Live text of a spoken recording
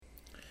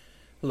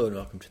Hello and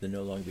welcome to the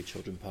No Longer Be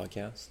Children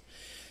podcast.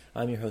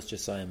 I'm your host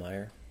Josiah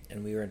Meyer,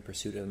 and we are in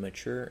pursuit of a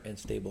mature and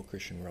stable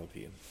Christian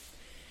worldview.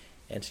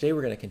 And today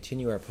we're going to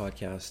continue our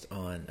podcast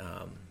on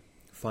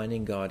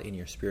finding God in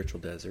your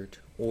spiritual desert,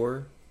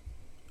 or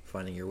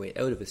finding your way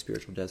out of a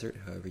spiritual desert,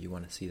 however you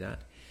want to see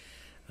that.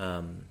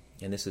 And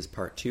this is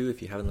part 2.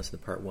 If you haven't listened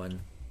to part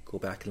 1, go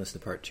back and listen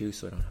to part 2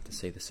 so I don't have to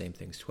say the same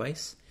things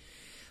twice.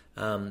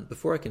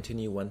 Before I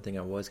continue, one thing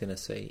I was going to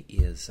say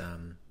is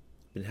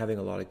been having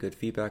a lot of good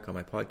feedback on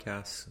my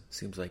podcast.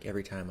 Seems like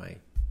every time I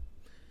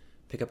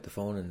pick up the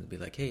phone and be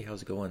like, "Hey,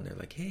 how's it going?" They're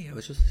like, "Hey, I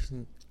was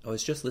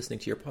just listening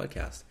to your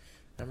podcast."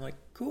 And I'm like,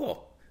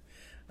 "Cool."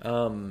 A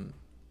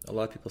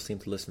lot of people seem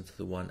to listen to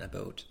the one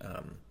about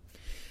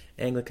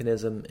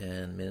Anglicanism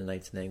and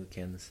Mennonites and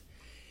Anglicans.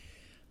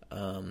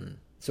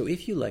 So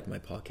if you like my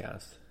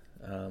podcast,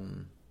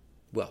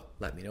 well,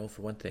 let me know.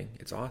 For one thing,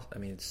 it's awesome. I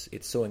mean,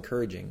 it's so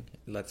encouraging.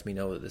 It lets me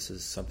know that this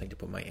is something to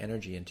put my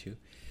energy into.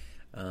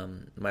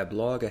 My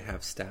blog, I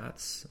have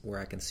stats where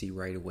I can see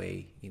right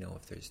away,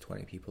 if there's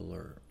 20 people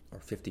or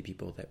 50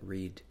 people that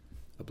read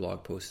a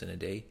blog post in a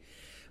day.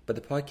 But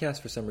the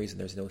podcast, for some reason,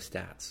 there's no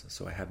stats,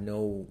 so I have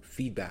no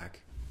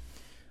feedback.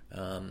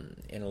 And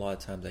a lot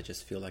of times, I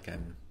just feel like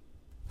I'm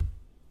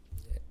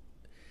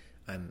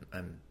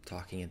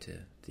talking into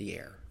the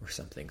air or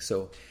something.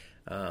 So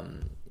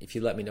if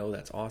you let me know,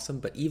 that's awesome.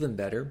 But even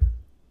better,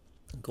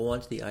 go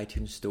onto the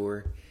iTunes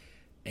store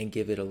and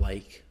give it a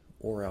like,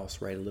 or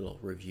else write a little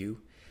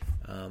review.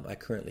 I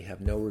currently have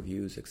no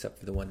reviews except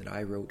for the one that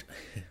I wrote,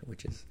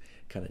 which is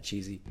kind of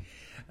cheesy.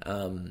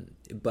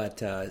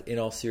 But in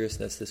all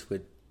seriousness, this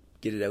would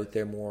get it out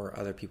there more.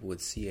 Other people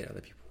would see it.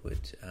 Other people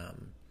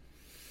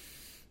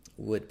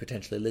would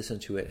potentially listen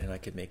to it, and I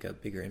could make a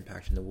bigger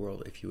impact in the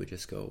world if you would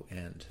just go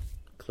and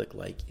click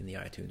like in the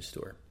iTunes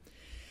store.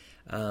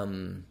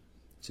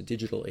 It's a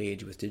digital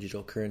age with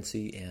digital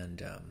currency,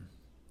 and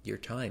your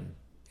time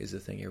is the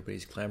thing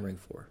everybody's clamoring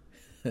for.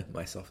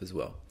 Myself as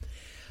well.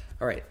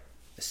 All right,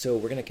 so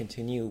we're going to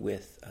continue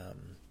with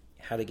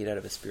how to get out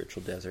of a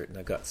spiritual desert, and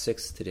I've got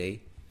 6 today.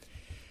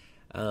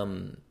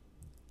 And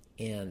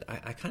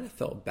I kind of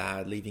felt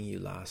bad leaving you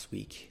last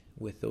week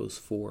with those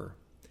 4,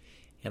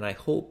 and I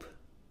hope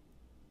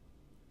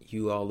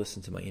you all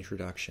listened to my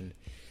introduction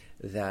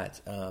that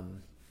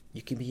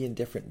you can be in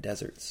different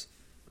deserts.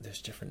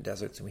 There's different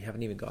deserts, and we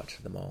haven't even got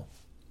to them all.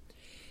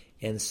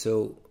 And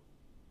so,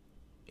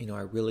 I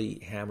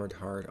really hammered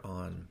hard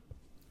on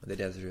the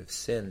desert of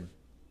sin,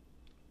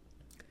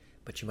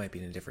 but you might be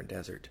in a different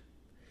desert.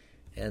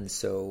 And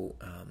so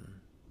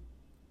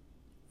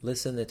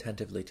listen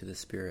attentively to the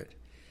Spirit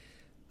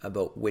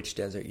about which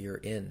desert you're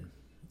in,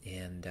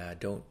 and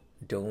don't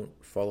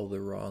follow the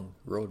wrong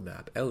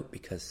roadmap out,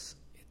 because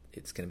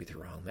it's going to be the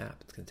wrong map.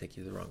 It's going to take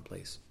you to the wrong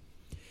place.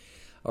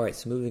 All right,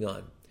 so moving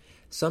on.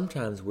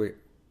 Sometimes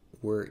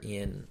we're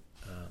in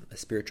a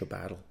spiritual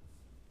battle.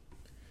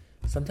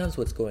 Sometimes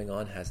what's going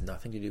on has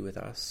nothing to do with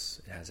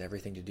us. It has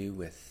everything to do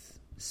with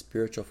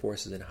spiritual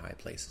forces in high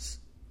places.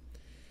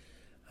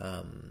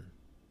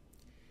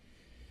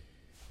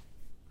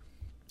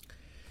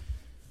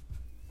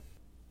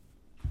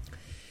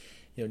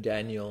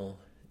 Daniel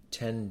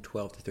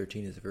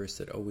 10:12-13 is a verse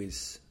that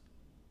always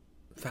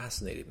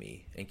fascinated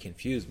me and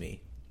confused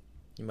me.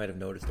 You might have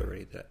noticed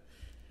already that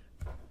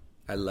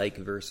I like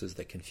verses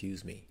that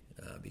confuse me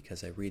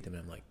because I read them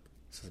and I'm like,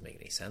 this doesn't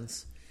make any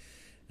sense.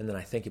 And then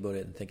I think about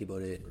it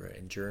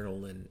and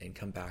journal and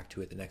come back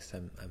to it the next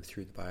time I'm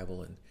through the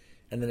Bible, and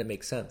then it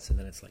makes sense, and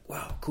then it's like,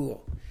 wow,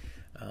 cool.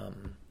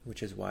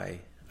 Which is why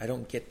I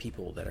don't get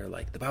people that are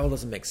like, the Bible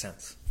doesn't make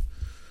sense.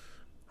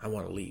 I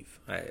want to leave.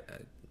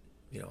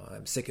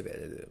 I'm sick of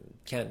it.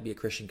 Can't be a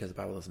Christian because the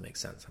Bible doesn't make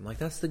sense. I'm like,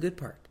 that's the good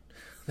part.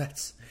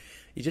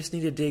 You just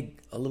need to dig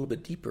a little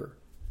bit deeper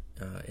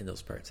in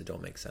those parts that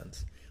don't make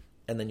sense,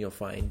 and then you'll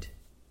find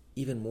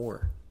even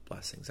more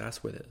blessings.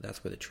 That's where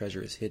the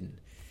treasure is hidden,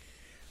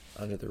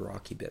 under the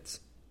rocky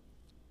bits.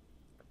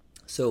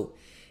 So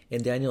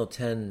in Daniel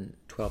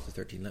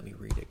 10:12-13, let me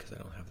read it because I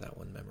don't have that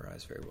one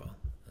memorized very well.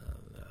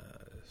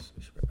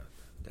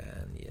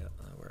 Daniel,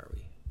 where are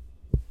we?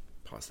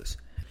 Pause this.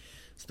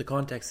 So the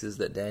context is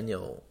that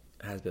Daniel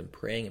has been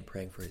praying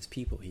for his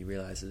people. He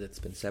realizes it's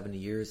been 70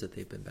 years that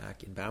they've been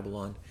back in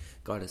Babylon.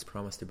 God has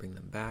promised to bring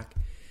them back.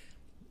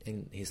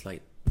 And he's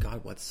like,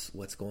 God,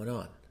 what's going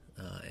on?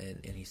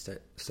 And he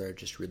started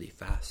just really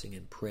fasting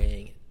and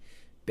praying and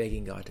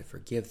begging God to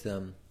forgive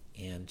them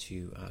and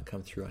to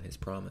come through on his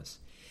promise.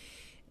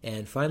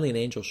 And finally an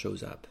angel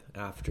shows up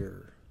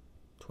after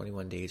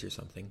 21 days or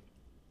something.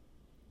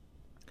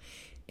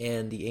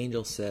 And the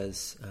angel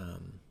says,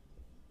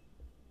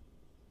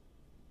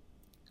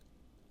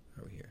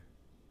 over here,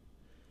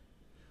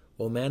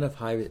 O man of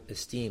high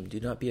esteem, do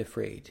not be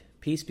afraid.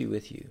 Peace be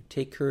with you.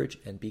 Take courage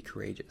and be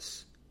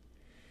courageous.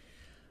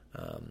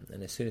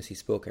 And as soon as he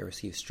spoke, I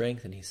received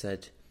strength. And he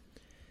said,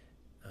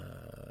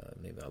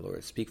 may my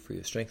Lord speak for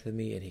you, strengthen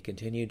me. And he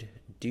continued,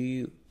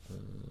 I'm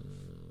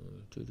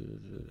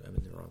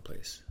in the wrong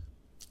place.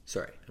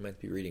 Sorry, I meant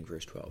to be reading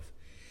verse 12.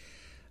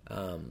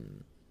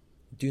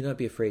 Do not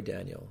be afraid,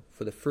 Daniel,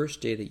 for the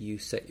first day that you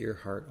set your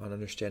heart on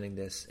understanding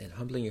this and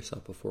humbling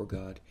yourself before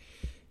God,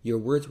 your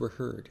words were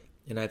heard,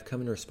 and I have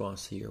come in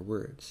response to your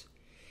words.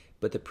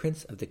 But the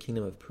prince of the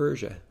kingdom of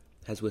Persia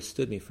has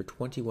withstood me for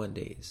 21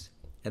 days.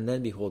 And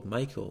then, behold,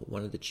 Michael,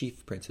 one of the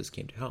chief princes,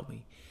 came to help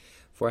me,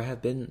 for I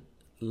had been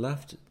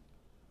left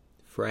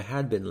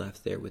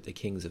there with the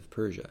kings of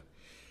Persia.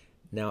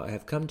 Now I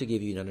have come to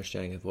give you an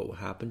understanding of what will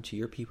happen to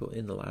your people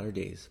in the latter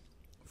days,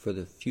 for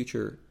the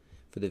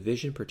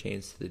vision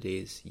pertains to the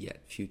days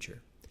yet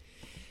future.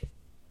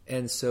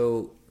 And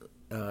so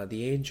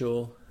the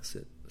angel,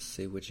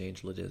 say which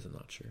angel it is, I'm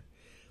not sure.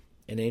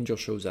 An angel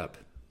shows up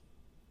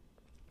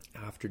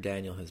after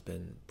Daniel has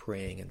been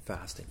praying and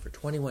fasting for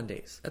 21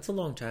 days. That's a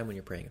long time when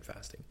you're praying and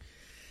fasting.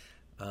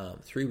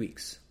 3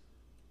 weeks.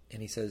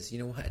 And he says, you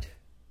know what?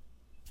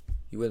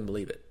 You wouldn't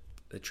believe it.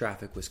 The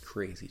traffic was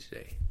crazy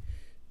today.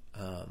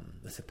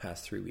 The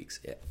past 3 weeks.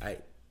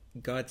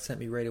 God sent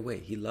me right away.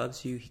 He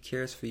loves you. He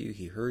cares for you.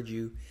 He heard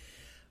you.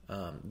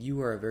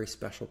 You are a very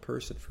special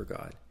person for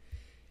God.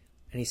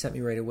 And he sent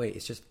me right away.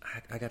 It's just,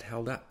 I got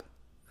held up.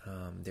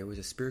 There was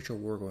a spiritual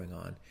war going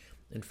on.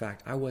 In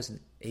fact, I wasn't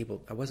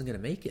going to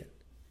make it.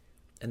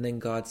 And then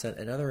God sent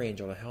another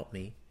angel to help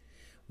me.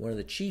 One of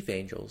the chief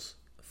angels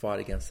fought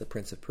against the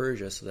prince of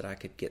Persia so that I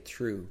could get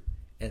through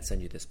and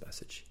send you this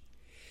message.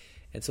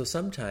 And so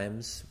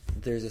sometimes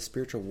there's a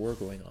spiritual war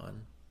going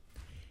on,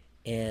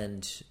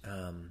 and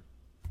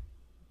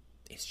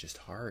it's just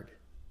hard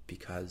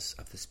because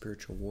of the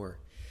spiritual war.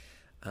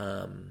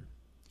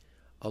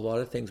 A lot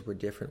of things were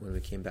different when we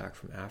came back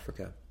from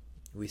Africa.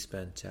 We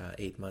spent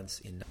 8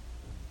 months in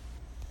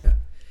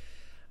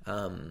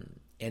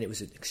and it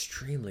was an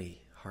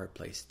extremely hard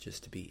place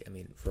just to be. I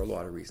mean, for a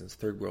lot of reasons.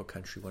 Third world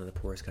country, one of the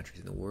poorest countries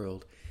in the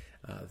world.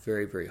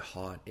 Very, very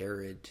hot,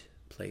 arid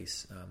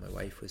place. My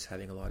wife was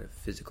having a lot of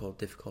physical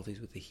difficulties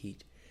with the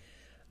heat.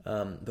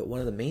 But one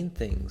of the main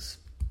things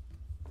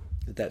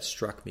that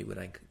struck me when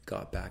I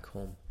got back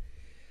home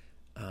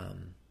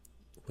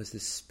was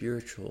this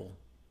spiritual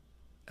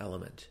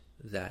element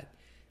that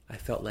I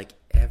felt like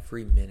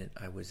every minute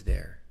I was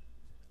there,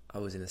 I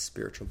was in a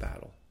spiritual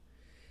battle.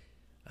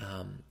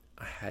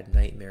 I had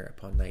nightmare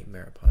upon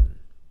nightmare upon,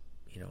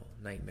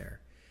 nightmare.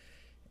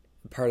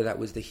 Part of that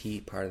was the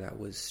heat, part of that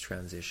was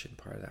transition,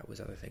 part of that was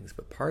other things,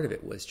 but part of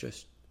it was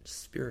just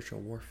spiritual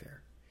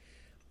warfare.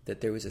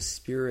 That there was a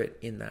spirit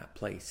in that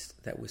place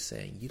that was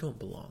saying, you don't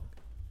belong.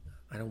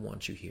 I don't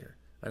want you here.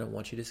 I don't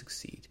want you to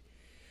succeed.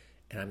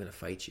 And I'm going to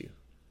fight you.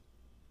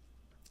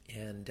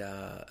 And,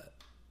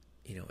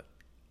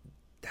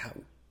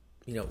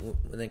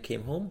 when I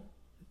came home,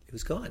 it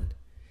was gone.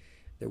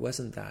 There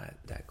wasn't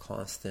that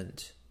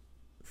constant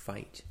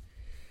fight.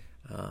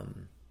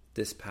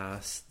 This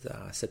past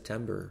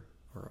September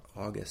or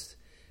August,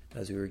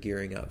 as we were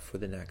gearing up for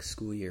the next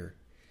school year,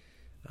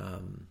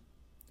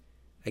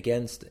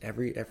 again,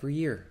 every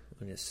year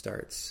when it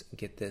starts, I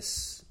get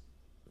this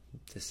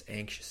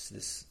anxious,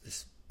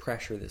 this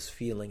pressure, this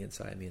feeling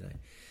inside me. And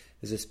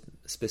there's this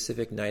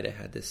specific night I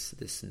had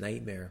this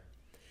nightmare,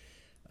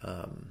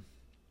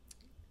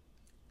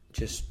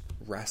 just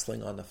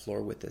wrestling on the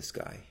floor with this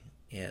guy.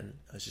 And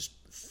I was just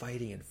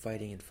fighting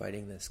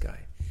this guy.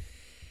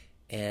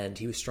 And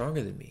he was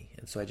stronger than me.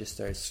 And so I just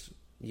started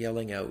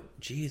yelling out,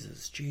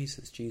 Jesus,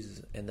 Jesus,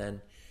 Jesus. And then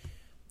I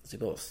was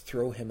able to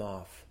throw him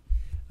off,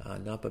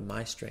 not by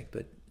my strength,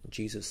 but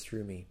Jesus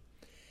threw me.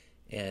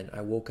 And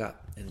I woke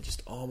up and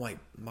just all my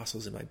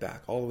muscles in my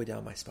back, all the way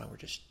down my spine, were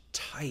just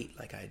tight,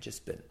 like I had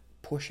just been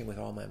pushing with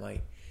all my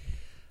might.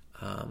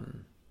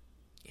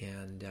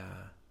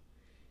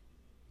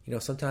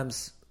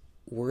 Sometimes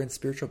we're in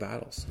spiritual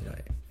battles,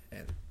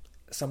 and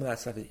some of that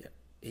stuff,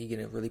 you're going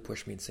to really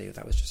push me and say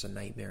that was just a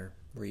nightmare.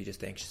 Were you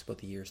just anxious about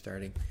the year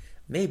starting?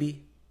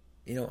 Maybe,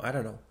 I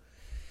don't know.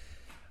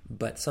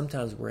 But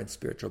sometimes we're in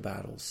spiritual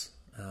battles.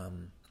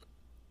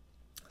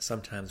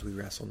 Sometimes we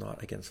wrestle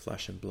not against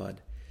flesh and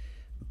blood,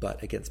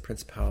 but against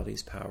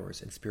principalities,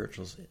 powers, and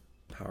spiritual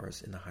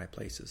powers in the high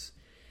places.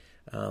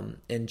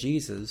 And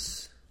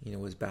Jesus,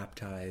 was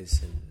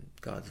baptized, and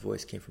God's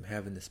voice came from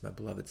heaven. This is my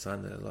beloved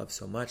Son that I love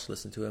so much.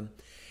 Listen to him.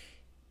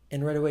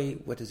 And right away,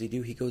 what does he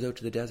do? He goes out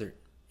to the desert.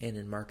 And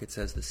in Mark it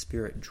says the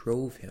Spirit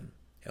drove him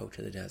out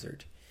to the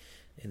desert.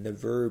 And the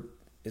verb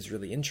is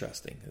really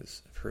interesting,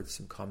 because I've heard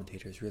some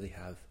commentators really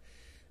have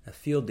a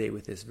field day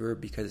with this verb,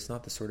 because it's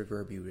not the sort of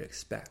verb you would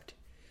expect.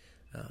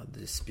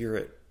 The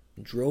Spirit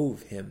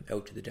drove him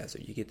out to the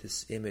desert. You get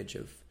this image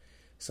of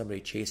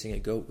somebody chasing a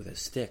goat with a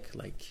stick,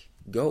 like,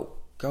 go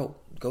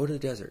to the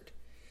desert.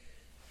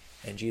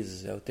 And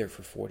Jesus is out there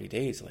for 40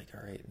 days, like,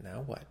 all right,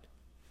 now what?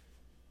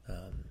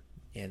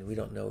 And we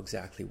don't know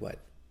exactly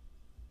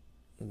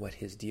what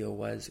his deal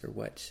was, or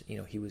what,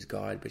 he was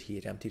God, but he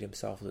had emptied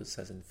himself, as it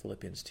says in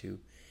Philippians 2.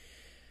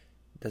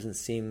 Doesn't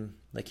seem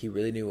like he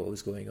really knew what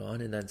was going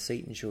on. And then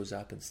Satan shows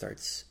up and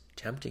starts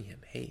tempting him.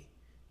 Hey,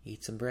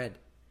 eat some bread.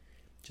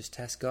 Just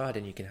test God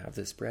and you can have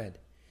this bread.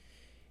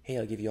 Hey,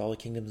 I'll give you all the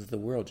kingdoms of the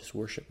world. Just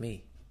worship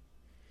me.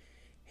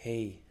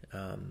 Hey,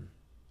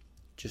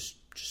 just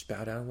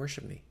bow down and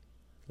worship me.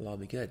 It'll all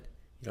be good.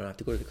 You don't have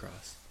to go to the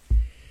cross.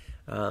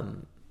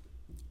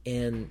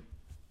 And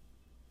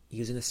he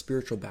was in a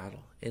spiritual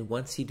battle. And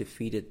once he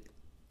defeated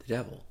the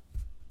devil,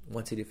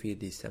 once he defeated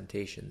these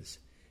temptations,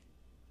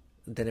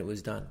 then it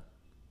was done.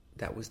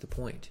 That was the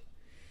point,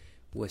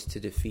 was to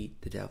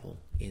defeat the devil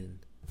in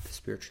the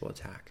spiritual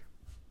attack.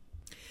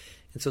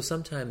 And so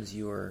sometimes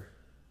you're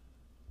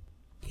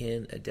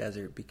in a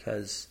desert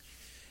because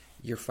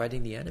you're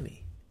fighting the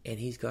enemy and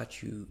he's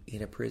got you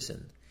in a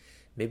prison.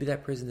 Maybe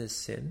that prison is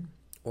sin,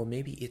 or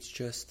maybe it's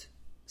just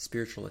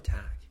spiritual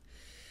attack.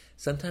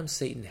 Sometimes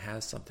Satan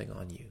has something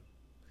on you.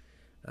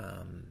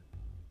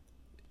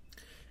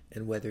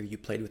 And whether you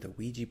played with a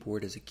Ouija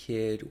board as a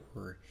kid,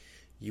 or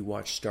you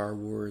watched Star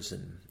Wars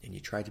and you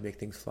tried to make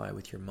things fly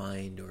with your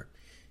mind, or,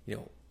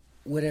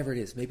 whatever it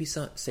is, maybe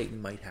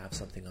Satan might have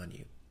something on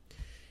you.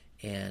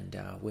 And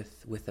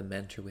with a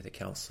mentor, with a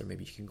counselor,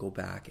 maybe you can go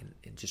back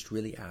and just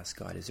really ask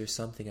God, is there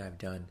something I've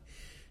done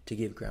to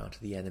give ground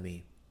to the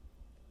enemy?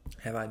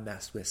 Have I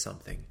messed with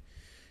something?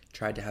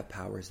 Tried to have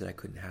powers that I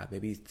couldn't have?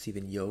 Maybe it's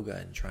even yoga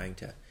and trying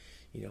to,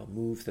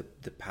 move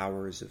the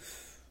powers of,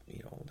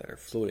 that are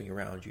floating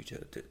around you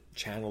to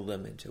channel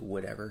them into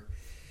whatever.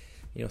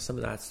 Some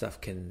of that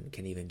stuff can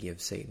even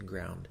give Satan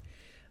ground,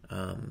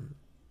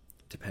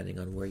 depending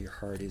on where your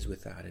heart is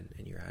with that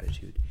and your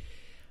attitude.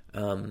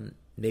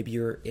 Maybe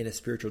you're in a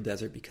spiritual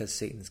desert because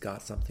Satan's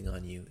got something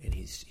on you, and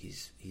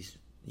he's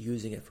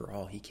using it for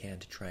all he can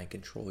to try and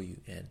control you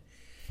and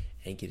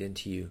get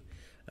into you.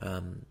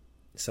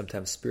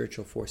 Sometimes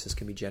spiritual forces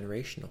can be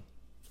generational,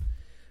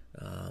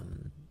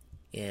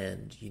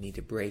 and you need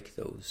to break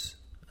those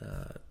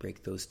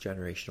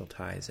generational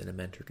ties, and a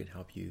mentor can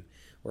help you,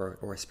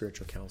 or a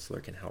spiritual counselor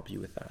can help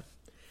you with that.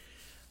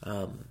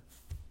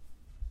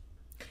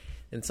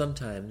 And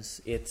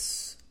sometimes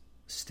it's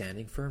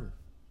standing firm.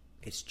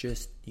 It's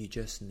just, you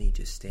just need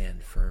to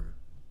stand firm.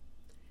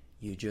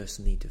 You just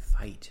need to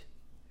fight.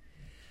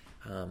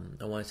 I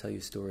want to tell you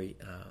a story.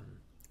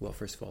 Well,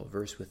 first of all, a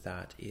verse with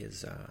that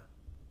is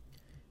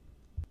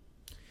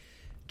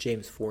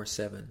James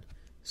 4:7.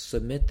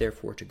 Submit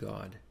therefore to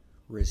God.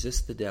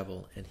 Resist the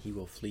devil, and he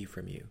will flee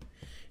from you.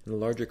 In the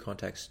larger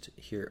context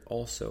here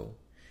also,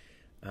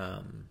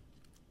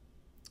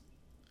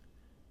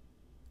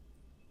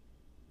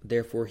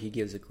 therefore he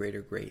gives a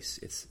greater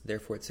grace.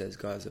 Therefore it says,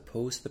 God is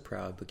opposed to the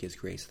proud, but gives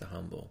grace to the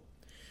humble.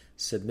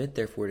 Submit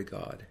therefore to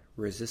God.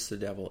 Resist the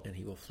devil, and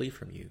he will flee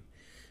from you.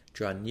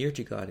 Draw near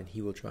to God, and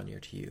he will draw near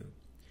to you.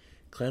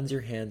 Cleanse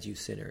your hands, you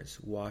sinners.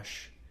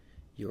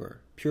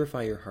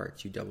 Purify your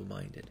hearts, you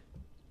double-minded.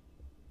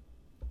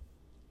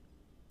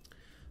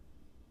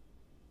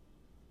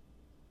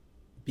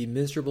 Be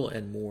miserable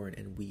and mourn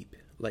and weep.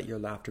 Let your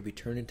laughter be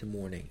turned into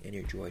mourning and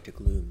your joy to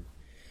gloom.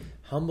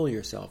 Humble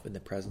yourself in the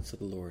presence of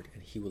the Lord,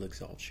 and he will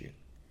exalt you.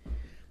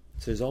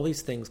 So there's all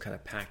these things kind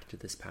of packed into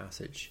this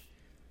passage.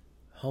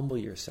 Humble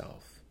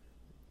yourself.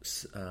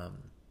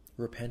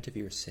 Repent of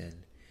your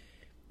sin.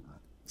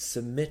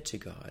 Submit to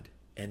God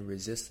and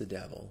resist the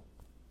devil.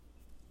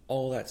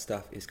 All that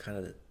stuff is kind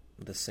of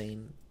the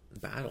same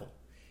battle.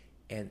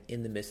 And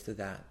in the midst of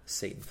that,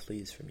 Satan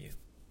flees from you.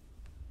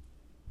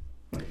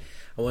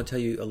 I want to tell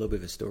you a little bit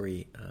of a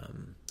story,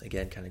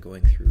 again, kind of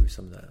going through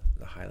some of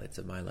the highlights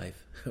of my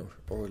life,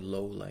 or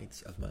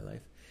lowlights of my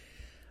life.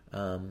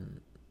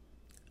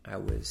 I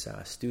was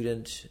a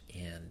student,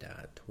 and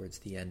towards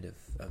the end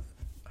of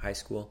high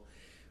school,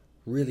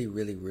 really,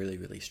 really, really,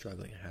 really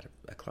struggling. I had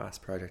a class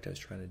project I was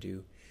trying to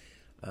do,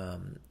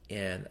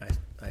 and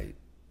I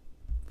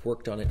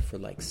worked on it for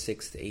like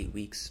 6 to 8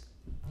 weeks,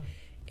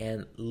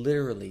 and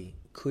literally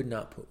could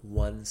not put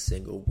one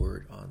single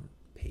word on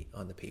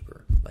the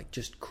paper. Like,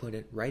 just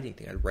couldn't write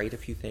anything. I'd write a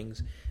few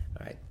things,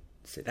 I'd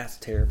say that's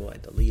terrible,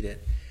 I'd delete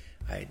it,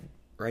 I'd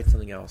write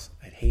something else,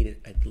 I'd hate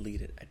it, I'd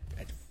delete it,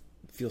 I'd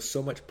feel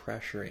so much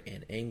pressure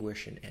and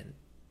anguish and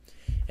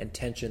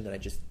tension that I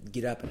just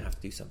get up and have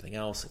to do something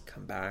else and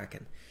come back,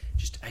 and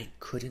just I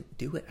couldn't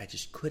do it. I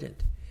just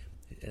couldn't.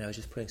 And I was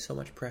just putting so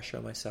much pressure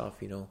on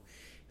myself, if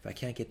I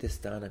can't get this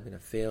done, I'm going to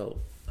fail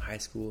high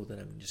school, then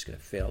I'm just going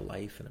to fail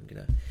life,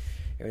 and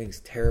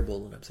everything's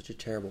terrible, and I'm such a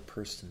terrible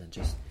person, and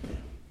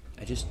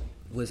I just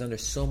was under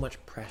so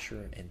much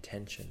pressure and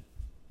tension.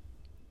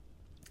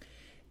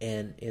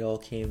 And it all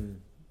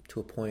came to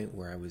a point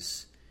where it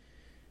was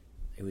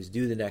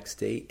due the next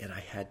day, and I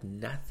had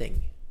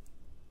nothing.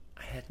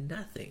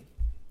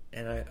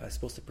 And I was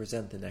supposed to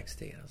present the next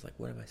day, and I was like,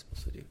 what am I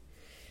supposed to do?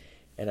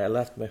 And I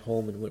left my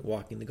home and went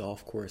walking the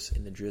golf course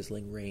in the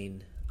drizzling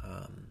rain,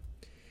 and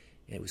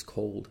it was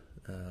cold.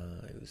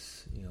 It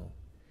was,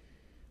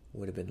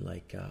 would have been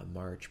like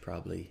March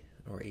probably,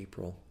 or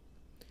April.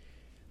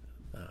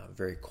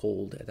 Very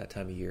cold at that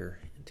time of year,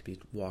 and to be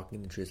walking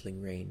in the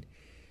drizzling rain.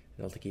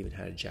 I don't think I even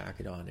had a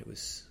jacket on. It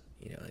was,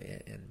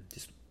 and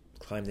just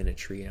climbed in a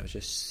tree, and I was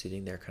just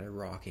sitting there kind of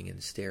rocking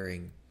and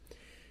staring.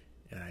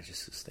 And I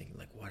just was thinking,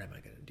 like, what am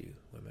I going to do?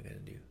 What am I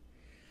going to do?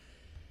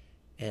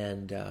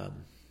 And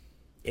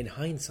in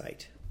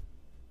hindsight,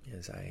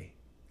 as I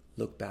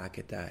look back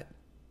at that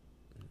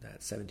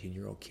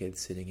 17-year-old kid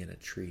sitting in a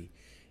tree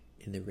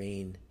in the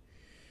rain,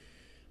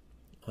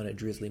 on a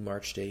drizzly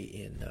March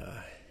day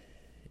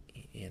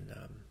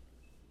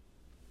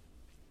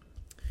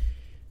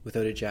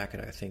without a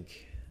jacket. I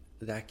think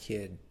that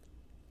kid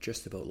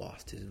just about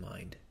lost his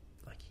mind.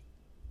 Like,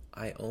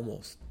 I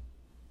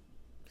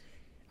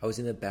was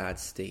in a bad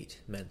state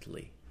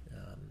mentally.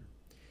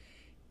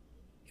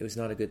 It was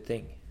not a good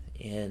thing.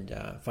 And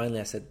finally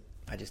I said,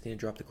 I just need to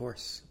drop the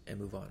course and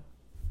move on.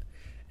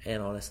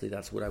 And honestly,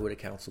 that's what I would have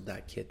counseled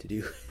that kid to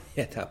do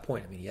at that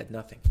point. I mean, he had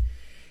nothing.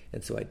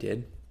 And so I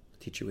did. The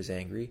teacher was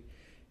angry.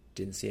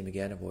 Didn't see him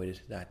again, avoided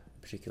that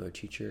particular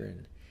teacher,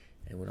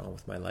 and went on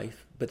with my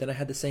life. But then I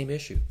had the same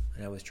issue,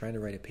 and I was trying to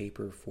write a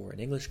paper for an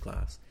English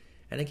class.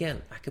 And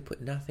again, I could put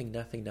nothing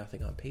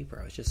on paper.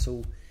 I was just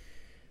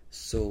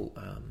so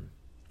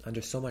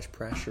under so much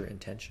pressure and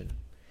tension.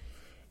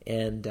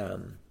 And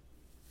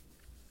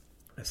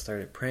I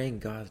started praying,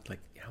 God, like,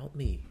 help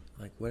me.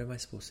 Like, what am I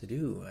supposed to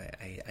do?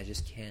 I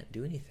just can't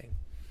do anything.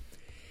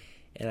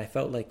 And I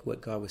felt like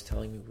what God was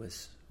telling me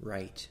was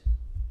write.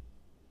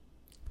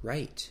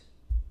 Write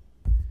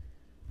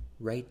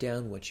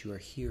down what you are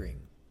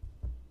hearing.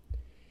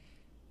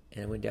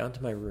 And I went down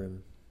to my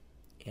room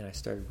and I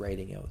started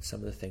writing out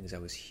some of the things I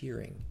was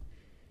hearing.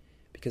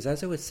 Because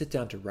as I would sit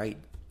down to write,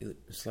 it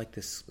was like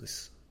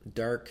this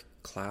dark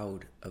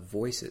cloud of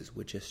voices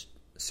would just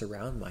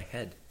surround my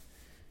head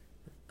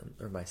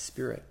or my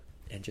spirit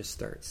and just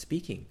start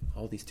speaking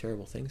all these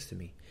terrible things to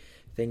me.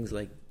 Things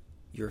like,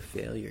 you're a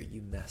failure,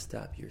 you messed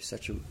up, you're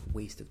such a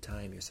waste of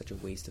time, you're such a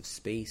waste of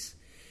space,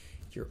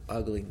 you're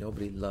ugly,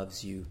 nobody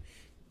loves you,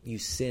 you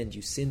sinned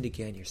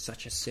again, you're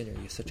such a sinner,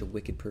 you're such a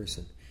wicked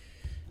person.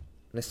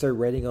 And I started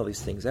writing all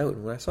these things out,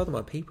 and when I saw them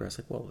on paper, I was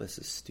like, well, this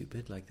is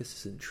stupid, like, this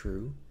isn't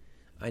true.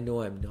 I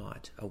know I'm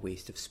not a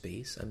waste of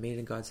space. I'm made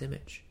in God's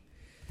image.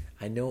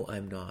 I know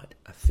I'm not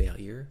a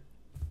failure.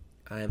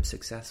 I am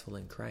successful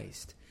in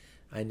Christ.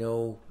 I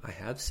know I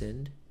have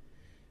sinned,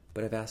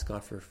 but I've asked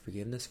God for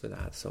forgiveness for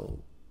that, so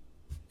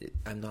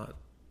I'm not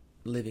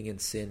living in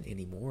sin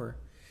anymore.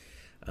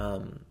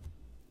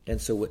 And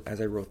so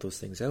as I wrote those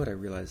things out, I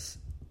realized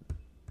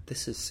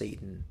this is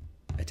Satan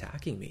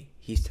attacking me.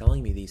 He's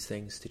telling me these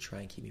things to try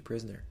and keep me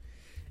prisoner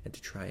and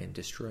to try and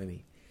destroy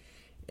me.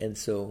 And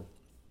so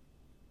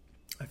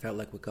I felt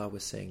like what God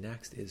was saying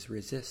next is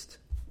resist.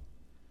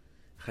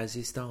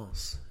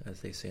 Résistance,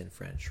 as they say in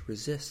French.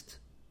 Resist.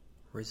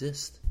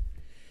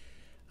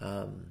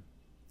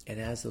 And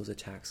as those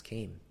attacks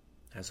came,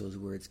 as those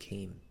words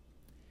came,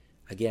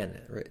 again,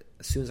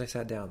 as soon as I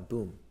sat down,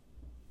 boom,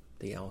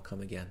 they all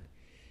come again.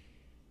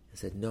 I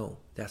said, no,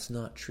 that's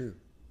not true.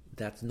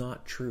 That's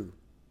not true.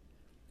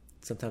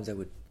 Sometimes I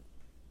would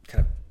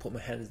kind of put my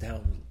hands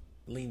down,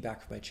 lean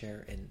back from my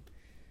chair, and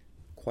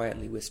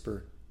quietly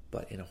whisper,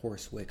 but in a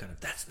hoarse way, kind of,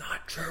 that's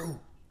not true.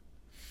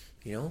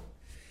 You know?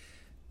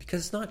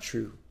 Because it's not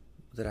true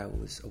that I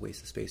was a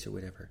waste of space or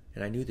whatever.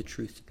 And I knew the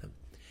truth to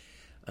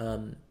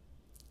them.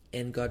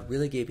 And God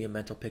really gave me a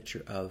mental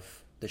picture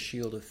of the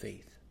shield of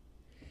faith.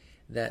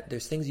 That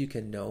there's things you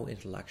can know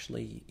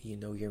intellectually. You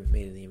know you're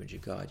made in the image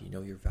of God. You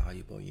know you're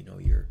valuable. You know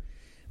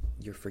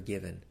you're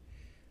forgiven.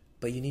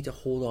 But you need to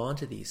hold on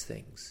to these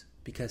things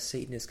because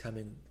Satan is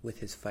coming with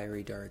his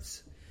fiery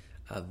darts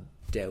of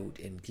doubt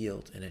and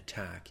guilt and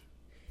attack.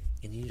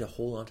 And you need to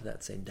hold on to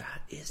that saying,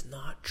 that is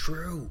not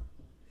true.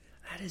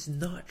 That is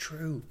not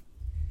true.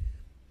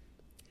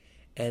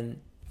 And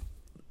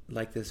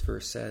like this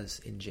verse says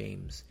in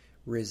James,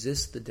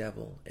 resist the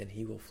devil and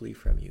he will flee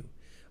from you.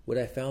 What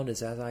I found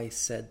is as I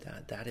said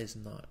that is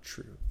not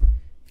true.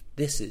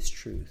 This is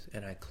truth.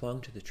 And I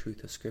clung to the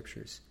truth of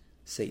scriptures.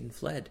 Satan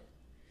fled.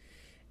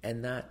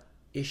 And that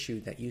issue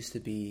that used to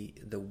be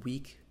the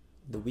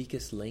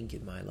weakest link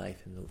in my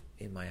life,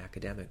 in my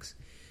academics,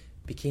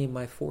 became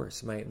my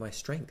force, my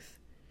strength.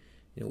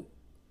 You know,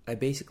 I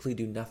basically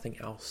do nothing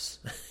else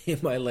in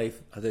my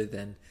life other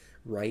than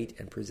write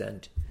and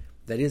present.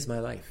 That is my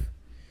life,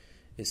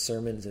 is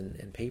sermons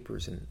and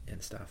papers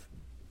and stuff.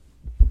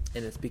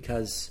 And it's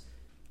because,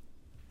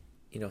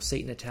 you know,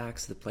 Satan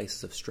attacks the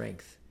places of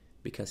strength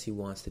because he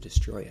wants to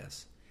destroy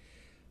us.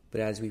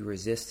 But as we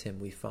resist him,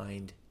 we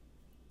find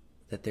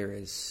that there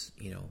is,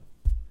 you know,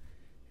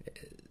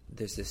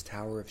 there's this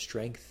tower of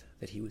strength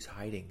that he was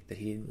hiding, that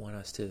he didn't want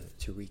us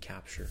to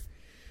recapture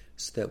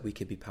so that we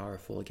could be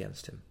powerful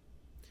against him.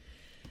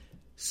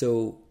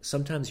 So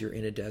sometimes you're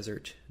in a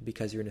desert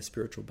because you're in a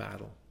spiritual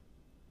battle,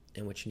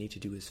 and what you need to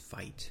do is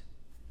fight.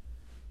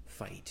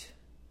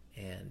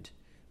 And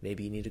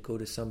maybe you need to go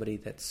to somebody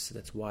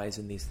that's wise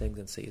in these things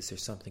and say, is there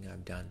something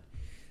I've done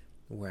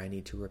where I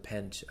need to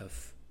repent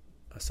of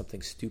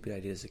something stupid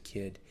I did as a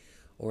kid,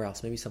 or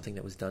else maybe something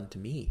that was done to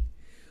me,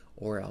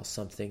 or else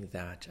something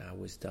that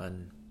was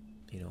done,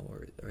 you know,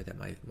 or that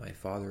my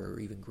father or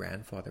even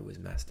grandfather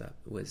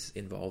was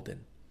involved in.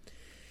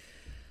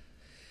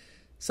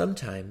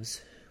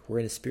 Sometimes we're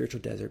in a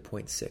spiritual desert,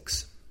 point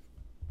 6.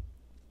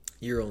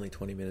 You're only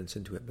 20 minutes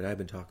into it, but I've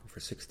been talking for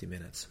 60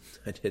 minutes.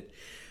 I did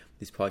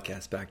these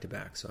podcasts back to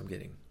back, so I'm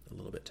getting a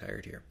little bit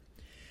tired here.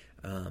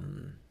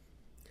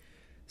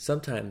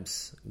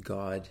 Sometimes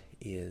God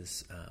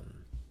is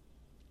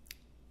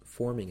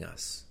forming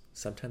us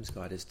Sometimes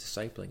God is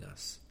discipling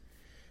us.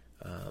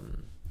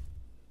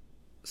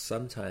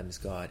 Sometimes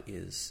God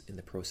is in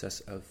the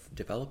process of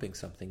developing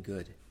something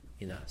good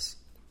in us.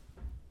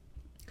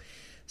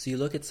 So you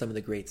look at some of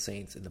the great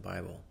saints in the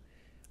Bible.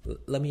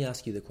 Let me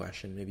ask you the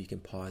question. Maybe you can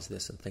pause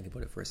this and think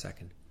about it for a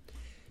second.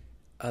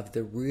 Of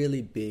the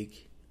really big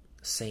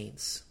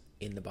saints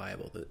in the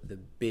Bible, the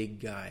big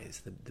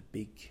guys, the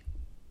big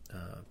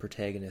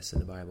protagonists in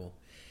the Bible,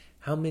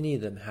 how many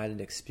of them had an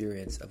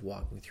experience of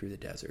walking through the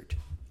desert,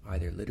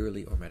 either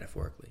literally or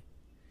metaphorically?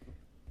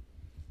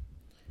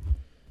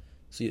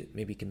 So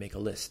maybe you can make a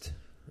list.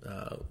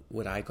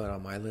 What I got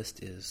on my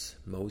list is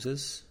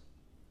Moses,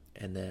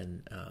 and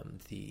then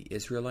the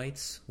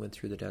Israelites went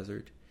through the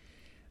desert.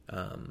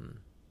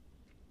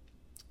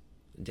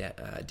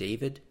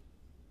 David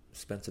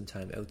spent some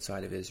time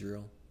outside of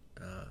Israel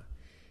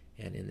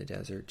and in the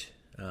desert.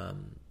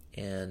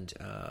 And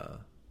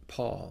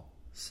Paul,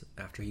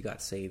 after he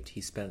got saved,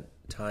 he spent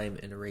time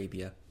in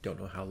Arabia. Don't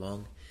know how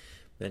long.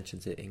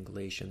 Mentions it in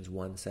Galatians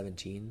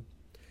 1:17,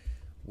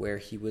 where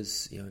he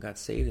was, got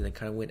saved and then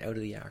kind of went out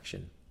of the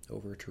action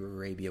over to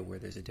Arabia, where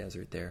there's a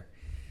desert there.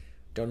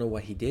 Don't know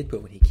what he did,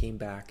 but when he came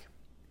back,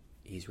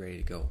 he's ready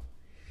to go.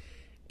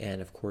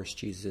 And of course,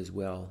 Jesus as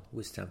well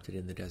was tempted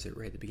in the desert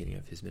right at the beginning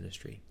of his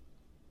ministry.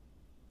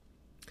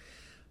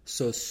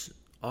 So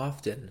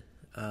often,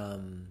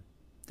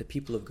 the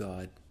people of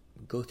God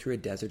go through a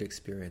desert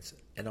experience,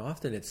 and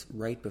often it's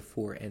right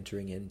before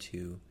entering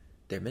into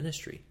their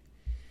ministry.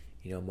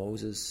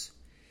 Moses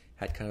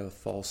had kind of a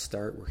false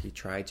start where he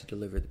tried to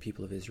deliver the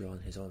people of Israel in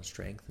his own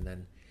strength, and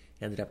then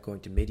ended up going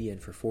to Midian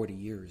for 40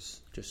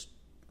 years, just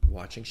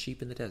watching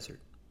sheep in the desert,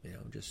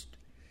 just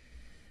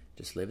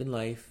living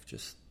life,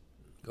 just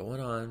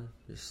going on,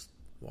 just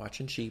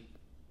watching sheep.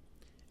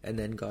 And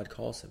then God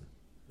calls him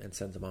and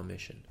sends him on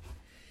mission.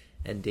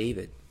 And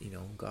David,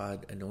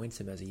 God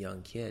anoints him as a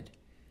young kid.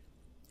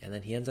 And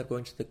then he ends up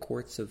going to the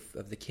courts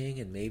of the king,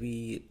 and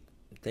maybe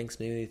things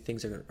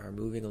are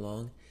moving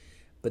along.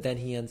 But then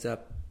he ends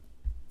up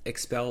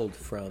expelled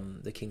from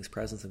the king's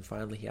presence, and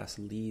finally he has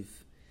to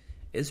leave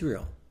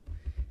Israel.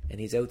 And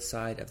he's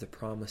outside of the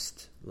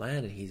promised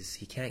land, and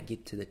he can't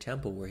get to the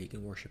temple where he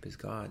can worship his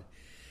God.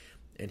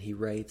 And he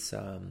writes,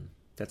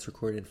 that's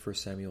recorded in 1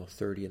 Samuel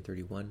 30 and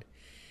 31.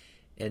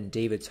 And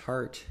David's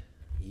heart,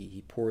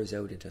 he pours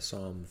out into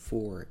Psalm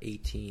 4,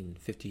 18,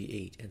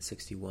 58, and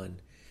 61.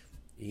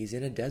 He's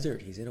in a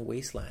desert. He's in a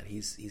wasteland.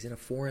 He's in a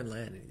foreign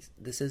land. And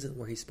this isn't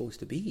where he's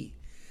supposed to be.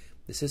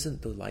 This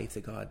isn't the life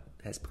that God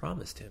has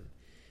promised him.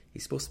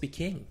 He's supposed to be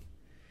king.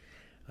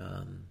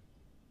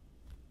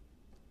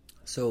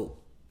 So,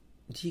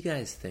 do you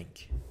guys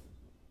think?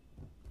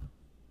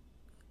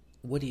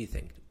 What do you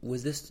think?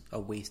 Was this a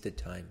wasted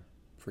time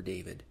for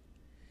David,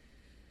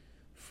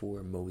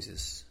 for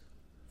Moses,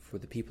 for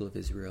the people of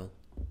Israel,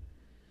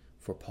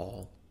 for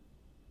Paul,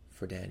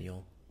 for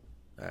Daniel,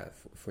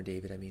 for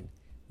David?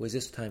 Was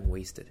this time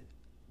wasted?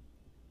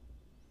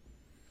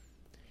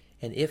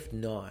 And if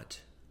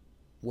not,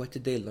 what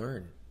did they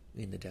learn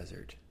in the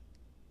desert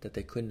that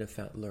they couldn't have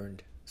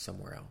learned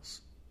somewhere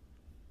else?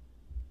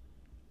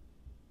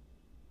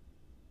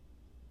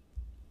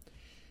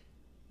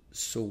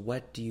 So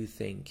what do you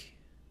think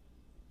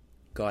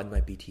God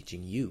might be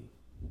teaching you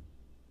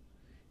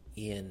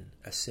in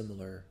a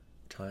similar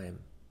time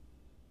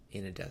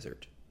in a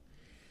desert?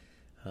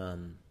 I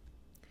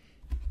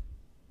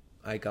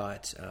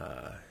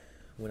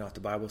went off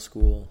to Bible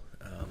school,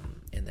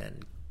 and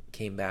then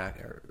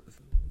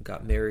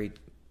got married,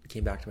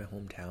 came back to my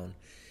hometown,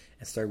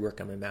 and started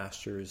working on my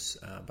master's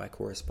by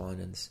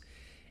correspondence.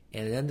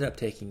 And it ended up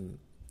taking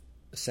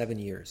 7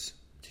 years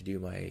to do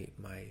my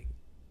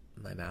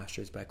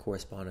master's by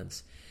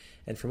correspondence.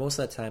 And for most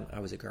of that time, I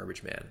was a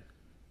garbage man.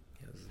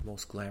 It was the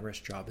most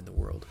glamorous job in the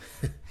world,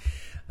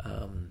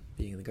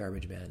 being the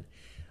garbage man.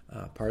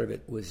 Part of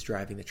it was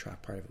driving the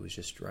truck. Part of it was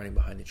just running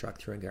behind the truck,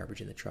 throwing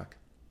garbage in the truck.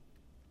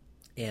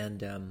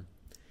 And,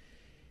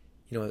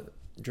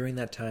 during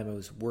that time I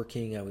was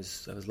working, I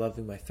was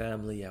loving my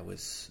family, I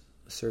was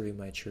serving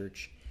my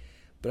church,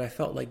 but I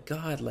felt like,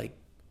 God,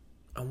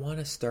 I want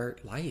to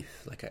start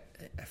life.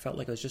 I felt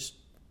like I was just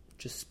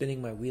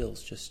spinning my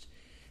wheels. Just,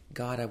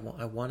 God, I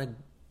want to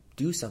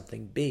do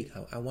something big.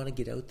 I want to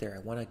get out there. I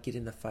want to get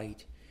in the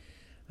fight.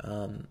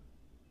 And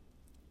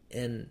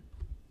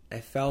I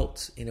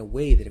felt in a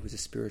way that it was a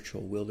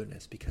spiritual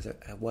wilderness, because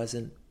I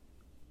wasn't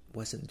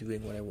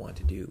doing what I wanted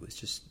to do. It was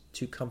just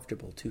too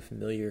comfortable, too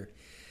familiar.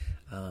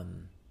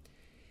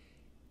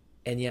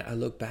 And yet I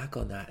look back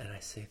on that and I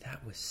say,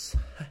 that was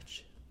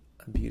such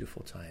a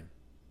beautiful time.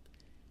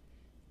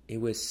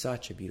 It was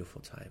such a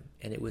beautiful time.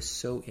 And it was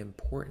so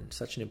important,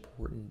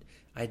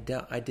 I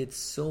did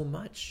so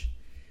much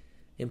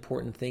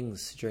important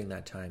things during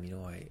that time.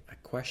 I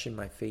questioned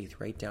my faith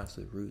right down to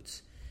the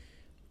roots.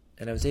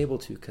 And I was able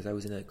to, because I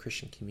was in a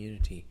Christian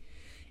community.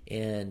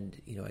 And,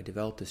 I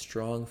developed a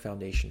strong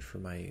foundation for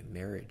my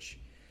marriage,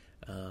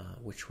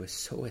 which was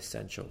so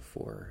essential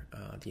for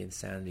the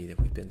insanity that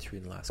we've been through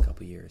in the last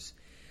couple of years.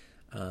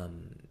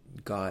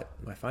 Got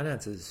my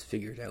finances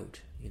figured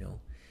out,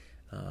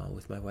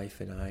 with my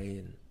wife and I.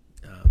 And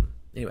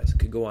anyways, it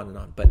could go on and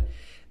on. But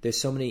there's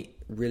so many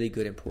really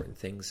good, important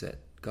things that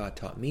God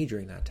taught me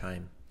during that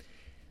time.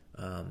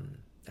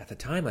 At the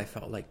time, I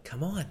felt like,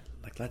 come on,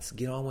 like let's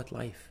get on with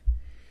life.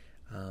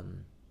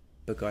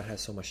 But God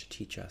has so much to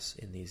teach us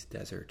in these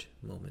desert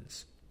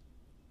moments.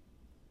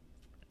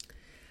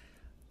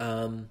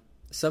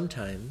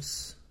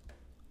 Sometimes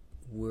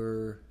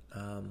we're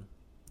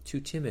too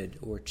timid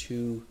or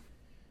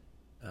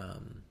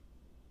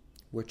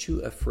we're too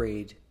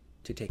afraid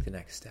to take the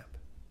next step.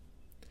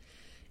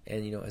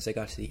 And, as I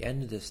got to the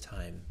end of this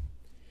time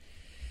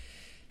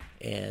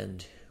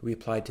and we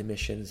applied to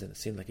missions and it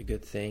seemed like a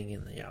good thing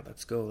and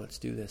let's go, let's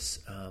do this.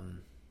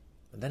 And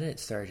then it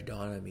started to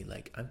dawn on me,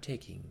 like, I'm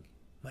taking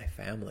my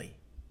family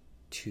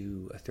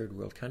to a third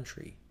world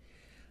country.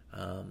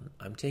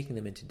 I'm taking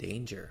them into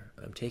danger.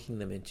 I'm taking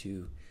them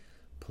into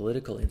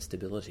political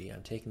instability.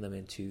 I'm taking them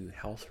into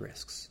health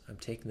risks. I'm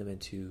taking them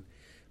into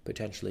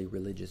potentially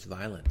religious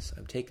violence.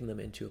 I'm taking them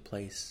into a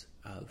place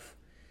of,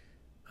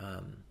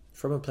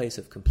 from a place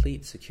of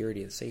complete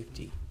security and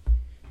safety,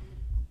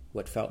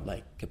 what felt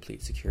like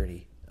complete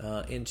security,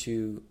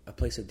 into a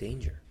place of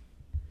danger.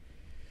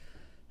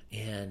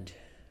 And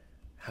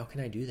how can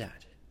I do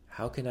that?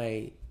 How can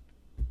I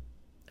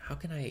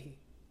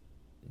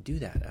do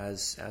that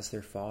as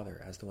their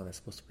father, as the one that's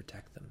supposed to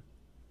protect them?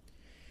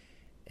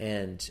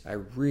 And I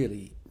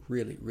really,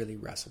 really, really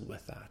wrestled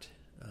with that.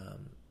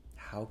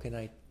 How can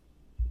I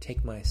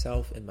take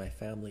myself and my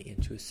family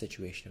into a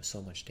situation of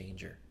so much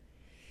danger?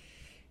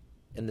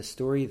 And the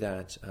story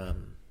that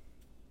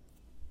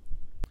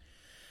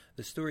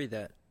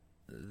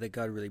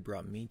God really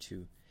brought me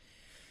to,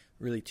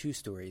 really two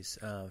stories.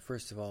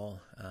 First of all,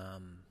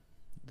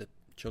 the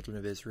children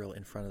of Israel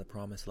in front of the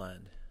promised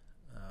land,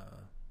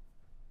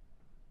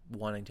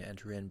 wanting to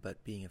enter in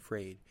but being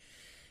afraid.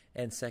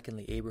 And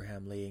secondly,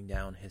 Abraham laying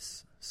down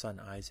his son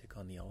Isaac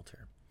on the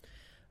altar.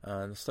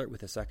 I'll start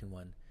with the second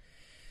one.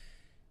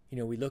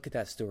 We look at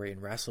that story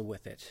and wrestle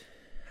with it.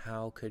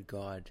 How could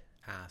God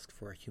ask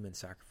for a human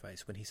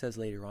sacrifice when he says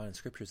later on in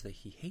scriptures that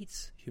he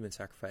hates human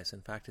sacrifice?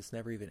 In fact, it's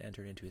never even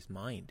entered into his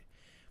mind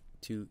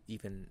to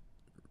even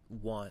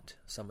want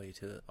somebody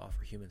to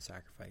offer human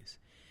sacrifice.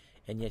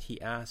 And yet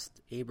he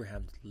asked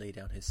Abraham to lay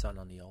down his son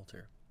on the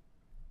altar.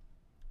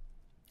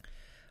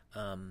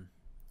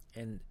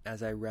 And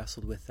as I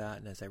wrestled with that,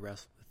 and as I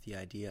wrestled with the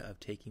idea of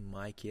taking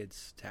my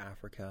kids to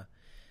Africa,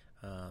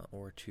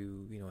 or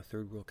to, a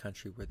third world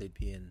country where they'd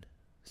be in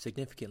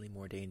significantly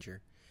more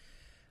danger,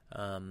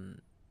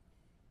 and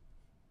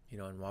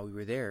while we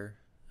were there,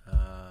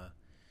 it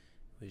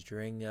was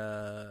during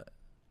an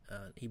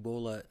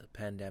Ebola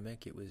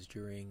pandemic. It was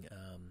during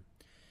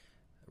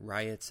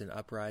riots and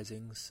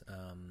uprisings,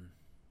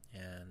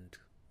 and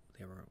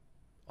they were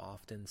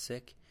often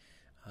sick.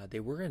 They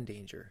were in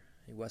danger.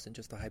 It wasn't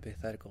just a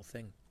hypothetical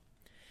thing.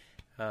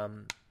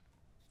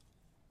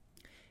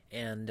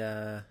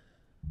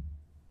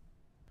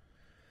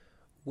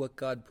 What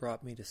God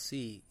brought me to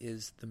see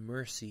is the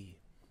mercy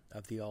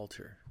of the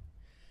altar.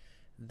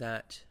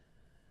 That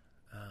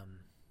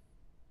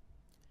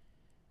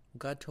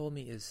God told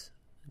me is,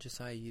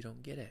 Josiah, you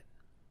don't get it.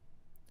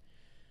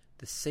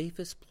 The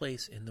safest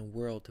place in the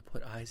world to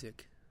put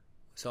Isaac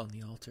was on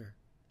the altar.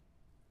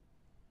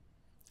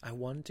 I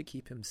wanted to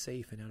keep him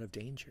safe and out of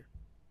danger.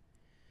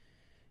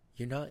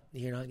 You're not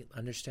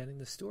understanding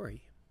the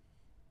story.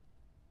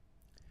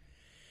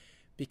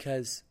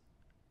 Because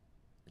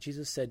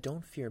Jesus said,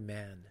 don't fear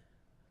man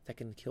that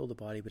can kill the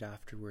body but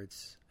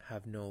afterwards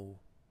have no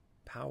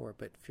power,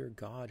 but fear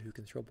God who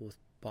can throw both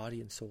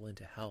body and soul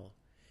into hell.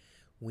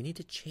 We need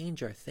to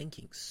change our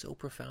thinking so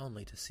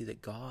profoundly to see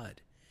that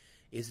God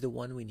is the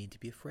one we need to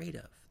be afraid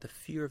of. The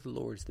fear of the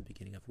Lord is the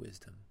beginning of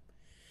wisdom.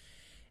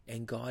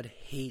 And God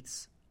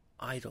hates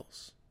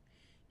idols.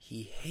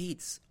 He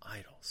hates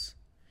idols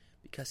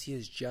because he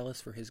is jealous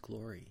for his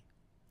glory.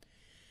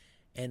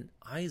 And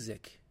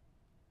Isaac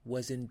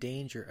was in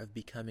danger of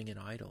becoming an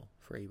idol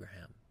for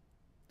Abraham.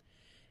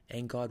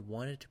 And God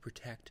wanted to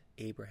protect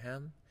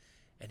Abraham,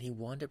 and he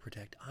wanted to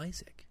protect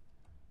Isaac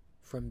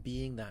from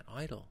being that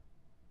idol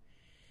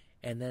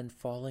and then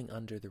falling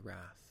under the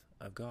wrath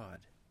of God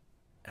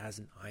as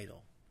an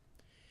idol.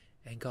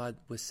 And God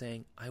was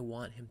saying, I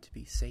want him to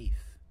be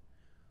safe.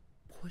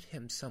 Put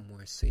him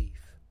somewhere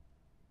safe.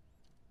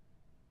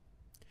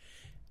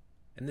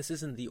 And this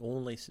isn't the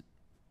only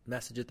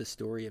message of the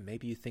story, and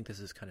maybe you think this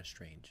is kind of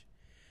strange.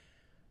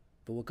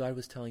 But what God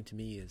was telling to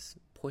me is,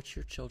 put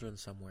your children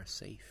somewhere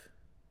safe.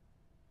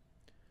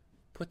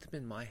 Put them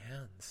in my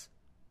hands.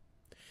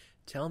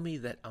 Tell me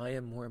that I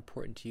am more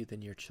important to you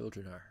than your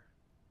children are.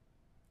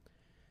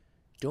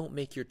 Don't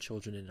make your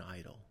children an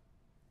idol.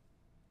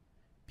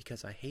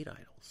 Because I hate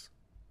idols.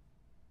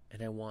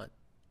 And I want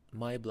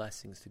my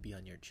blessings to be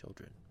on your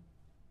children.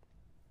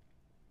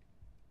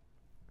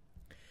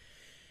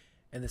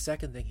 And the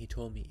second thing he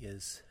told me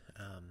is,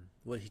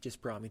 he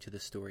just brought me to the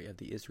story of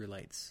the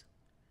Israelites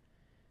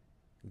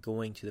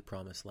going to the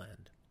promised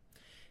land.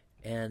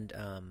 And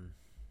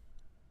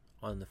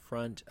on the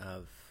front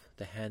of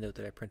the handout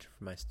that I printed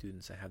for my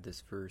students, I have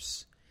this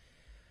verse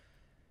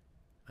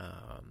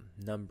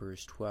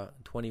Numbers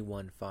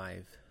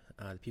 21:5,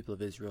 the people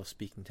of Israel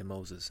speaking to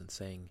Moses and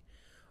saying,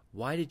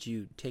 "Why did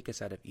you take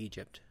us out of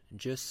Egypt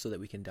just so that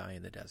we can die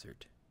in the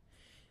desert?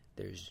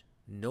 There's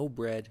no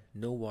bread,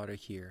 no water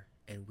here,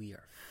 and we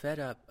are fed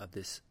up of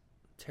this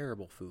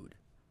terrible food."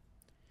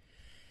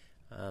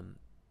 And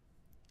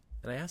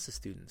I asked the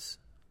students,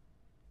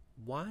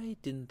 why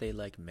didn't they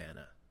like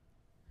manna?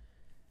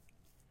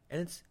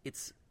 And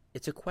it's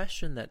a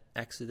question that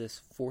Exodus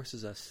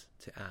forces us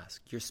to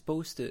ask. You're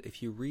supposed to,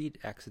 if you read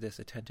Exodus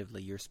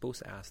attentively, you're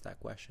supposed to ask that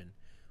question.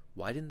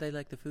 Why didn't they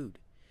like the food?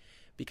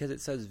 Because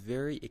it says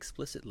very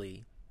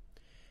explicitly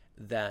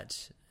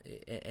that,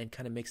 and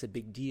kind of makes a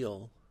big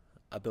deal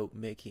about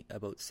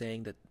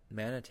saying that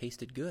manna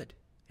tasted good.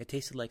 It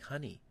tasted like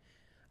honey.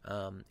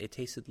 It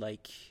tasted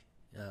like,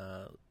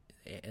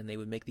 and they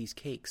would make these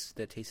cakes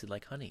that tasted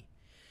like honey.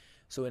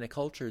 So in a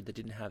culture that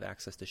didn't have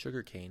access to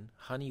sugarcane,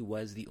 honey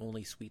was the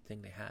only sweet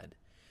thing they had.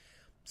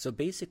 So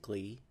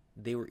basically,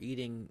 they were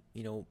eating,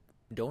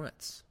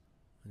 donuts.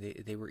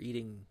 They were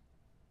eating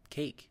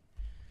cake.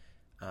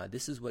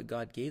 This is what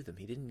God gave them.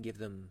 He didn't give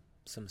them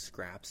some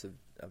scraps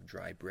of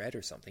dry bread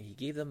or something. He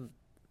gave them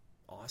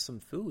awesome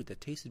food that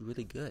tasted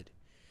really good.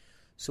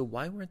 So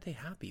why weren't they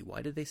happy?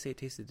 Why did they say it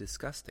tasted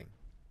disgusting?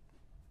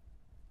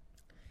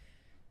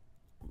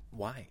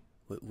 Why?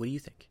 What do you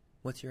think?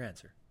 What's your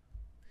answer?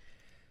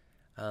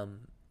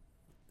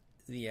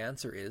 The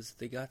answer is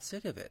they got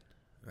sick of it,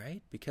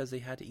 right? Because they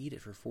had to eat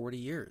it for 40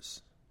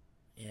 years.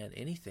 And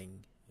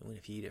anything,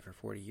 if you eat it for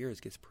 40 years,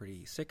 gets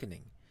pretty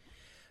sickening.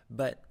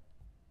 But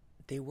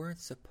they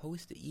weren't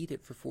supposed to eat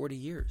it for 40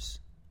 years.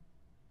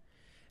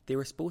 They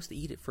were supposed to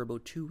eat it for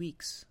about 2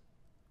 weeks.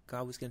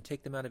 God was going to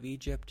take them out of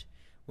Egypt,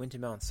 went to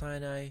Mount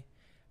Sinai,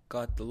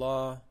 got the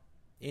law,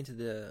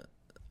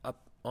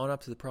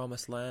 up to the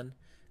promised land.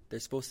 They're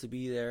supposed to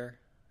be there.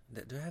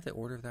 Do I have the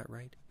order of that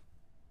right?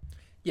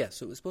 Yeah,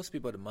 so it was supposed to be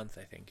about a month,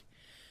 I think,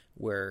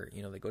 where,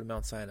 they go to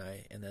Mount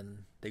Sinai and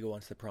then they go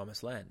on to the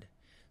promised land.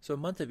 So a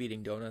month of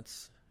eating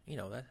donuts,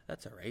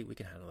 that's all right. We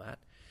can handle that.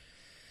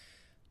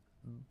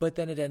 But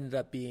then it ended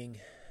up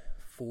being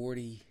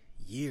 40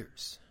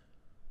 years.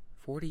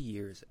 40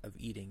 years of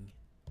eating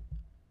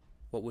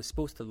what was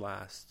supposed to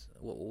last,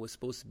 what was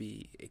supposed to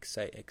be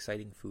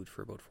exciting food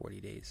for about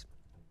 40 days.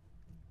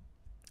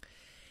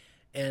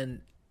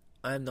 And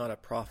I'm not a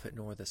prophet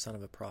nor the son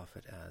of a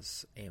prophet,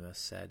 as Amos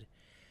said.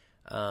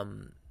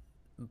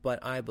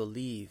 But I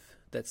believe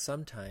that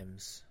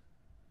sometimes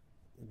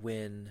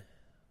when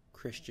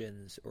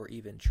Christians or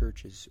even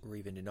churches or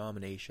even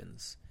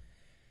denominations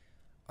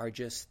are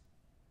just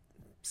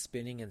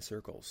spinning in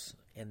circles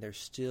and they're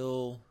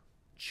still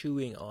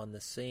chewing on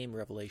the same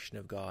revelation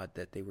of God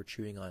that they were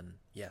chewing on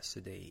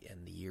yesterday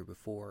and the year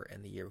before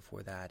and the year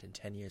before that and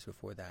 10 years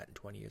before that and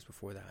 20 years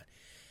before that,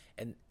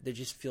 and they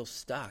just feel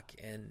stuck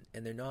and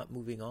they're not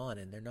moving on,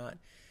 and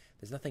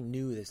there's nothing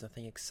new, there's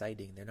nothing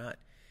exciting, they're not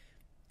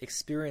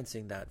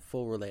experiencing that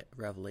full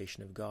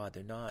revelation of God,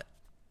 they're not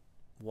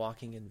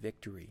walking in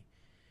victory.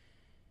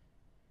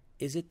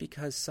 Is it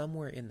because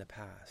somewhere in the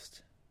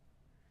past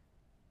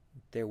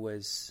there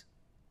was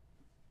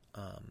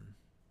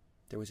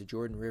a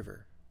Jordan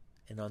River,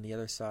 and on the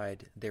other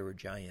side there were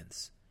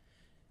giants,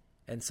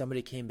 and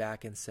somebody came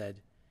back and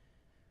said,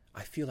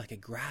 I feel like a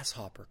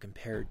grasshopper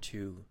compared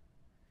to,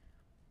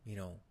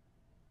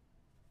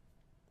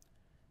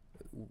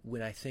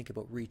 when I think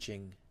about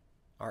reaching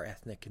our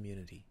ethnic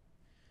community,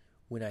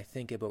 when I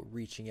think about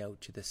reaching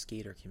out to the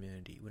skater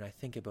community, when I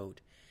think about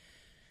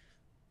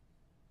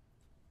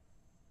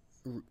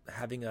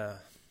having an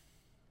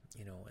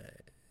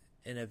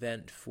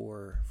event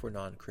for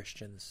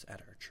non-Christians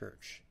at our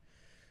church,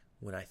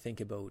 when I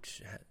think about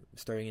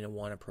starting an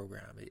Awana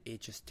program,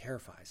 it just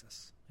terrifies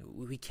us.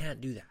 We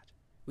can't do that.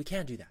 We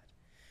can't do that.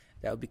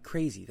 That would be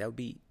crazy. That would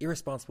be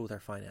irresponsible with our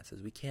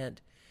finances. We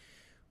can't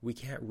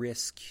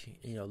risk,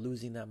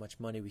 losing that much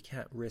money. We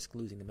can't risk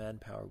losing the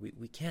manpower.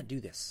 We can't do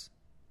this.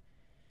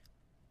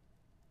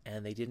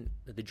 And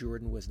the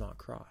Jordan was not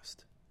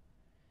crossed.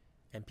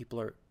 And people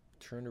are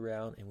turned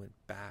around and went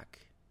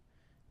back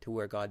to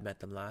where God met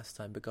them last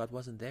time, but God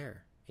wasn't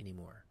there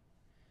anymore.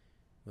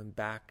 Went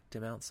back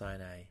to Mount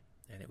Sinai,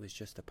 and it was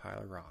just a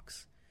pile of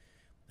rocks.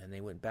 And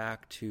they went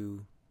back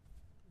to,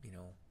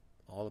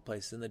 all the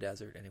places in the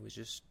desert, and it was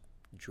just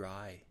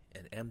dry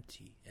and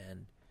empty,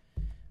 and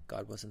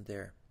God wasn't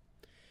there.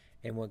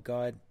 And what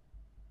God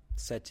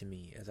said to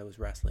me as I was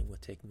wrestling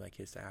with taking my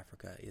kids to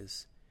Africa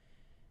is,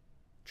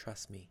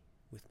 trust me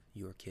with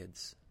your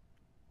kids.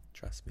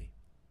 Trust me.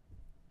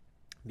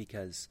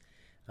 Because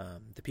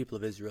the people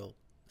of Israel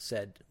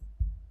said,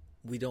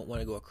 we don't want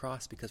to go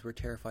across because we're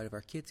terrified of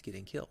our kids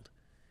getting killed,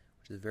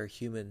 which is a very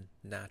human,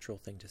 natural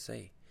thing to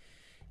say.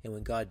 And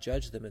when God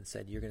judged them and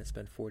said, you're going to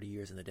spend 40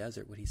 years in the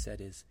desert, what he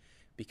said is,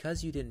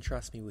 because you didn't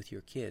trust me with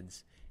your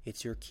kids,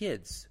 it's your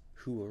kids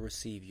who will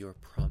receive your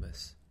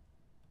promise.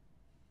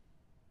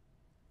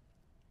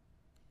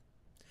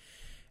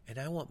 And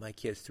I want my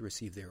kids to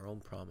receive their own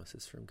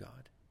promises from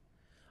God.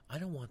 I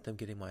don't want them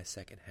getting my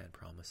second-hand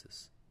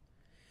promises,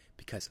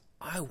 because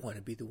I want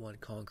to be the one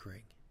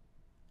conquering.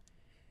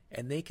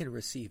 and they can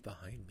receive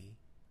behind me,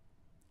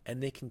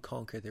 and they can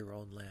conquer their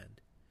own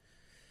land.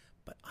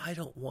 But I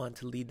don't want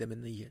to lead them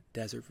in the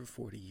desert for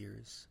 40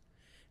 years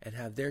and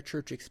have their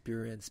church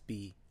experience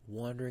be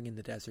wandering in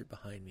the desert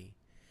behind me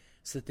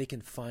so that they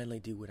can finally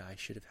do what I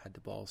should have had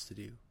the balls to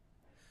do.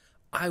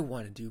 I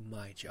want to do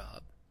my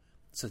job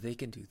so they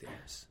can do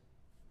theirs.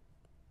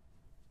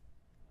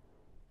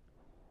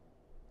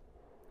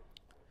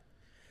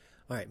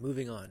 All right,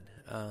 moving on.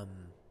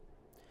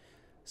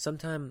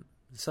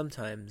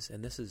 Sometimes,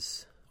 and this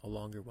is a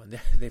longer one,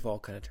 they've all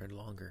kind of turned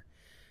longer.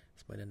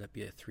 This might end up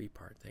being a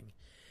 3-part thing.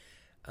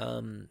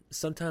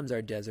 Sometimes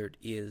our desert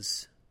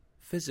is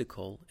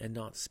physical and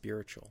not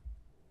spiritual.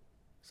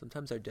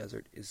 Sometimes our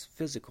desert is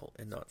physical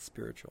and not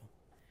spiritual.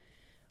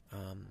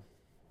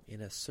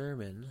 In a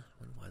sermon,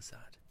 when was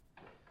that?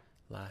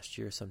 Last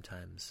year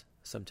sometime,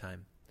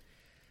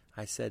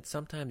 I said,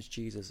 sometimes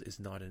Jesus is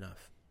not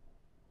enough.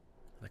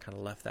 And I kind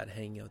of left that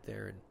hanging out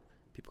there, and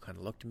people kind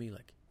of looked at me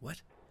like,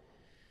 what?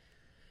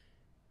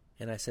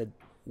 And I said,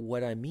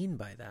 what I mean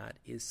by that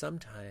is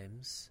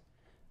sometimes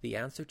the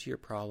answer to your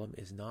problem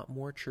is not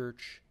more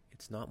church,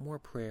 it's not more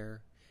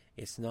prayer,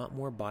 it's not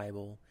more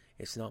Bible,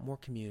 it's not more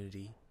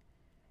community.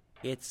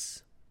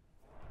 It's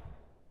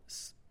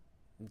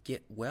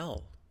get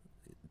well,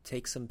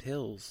 take some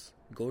pills,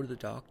 go to the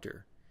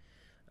doctor,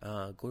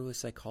 go to a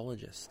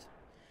psychologist.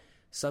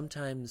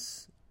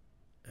 Sometimes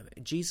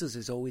Jesus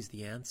is always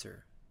the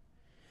answer,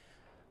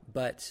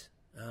 but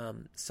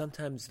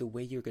sometimes the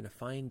way you're going to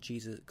find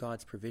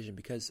God's provision,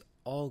 because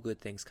all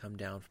good things come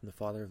down from the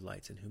Father of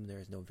lights, in whom there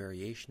is no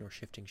variation or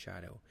shifting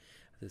shadow,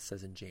 as it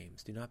says in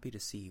James. Do not be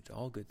deceived.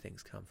 All good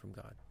things come from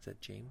God. Is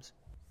that James?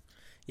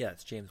 Yeah,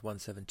 it's James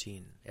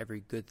 1:17.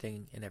 Every good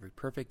thing and every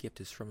perfect gift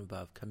is from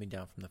above, coming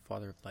down from the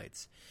Father of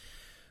lights,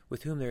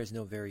 with whom there is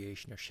no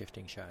variation or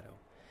shifting shadow.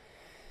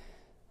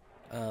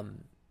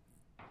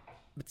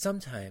 But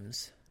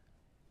sometimes,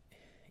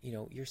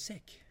 you're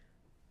sick.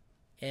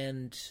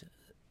 And,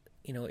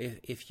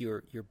 if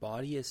your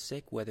body is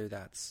sick, whether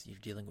that's you're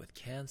dealing with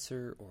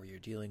cancer or you're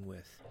dealing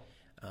with,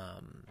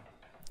 an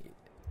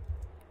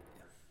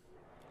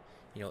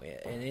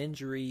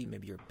injury,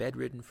 maybe you're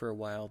bedridden for a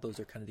while, those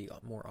are kind of the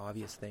more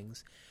obvious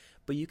things.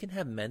 But you can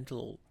have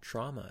mental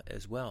trauma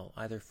as well,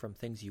 either from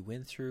things you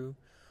went through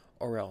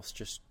or else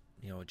just,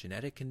 a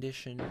genetic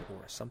condition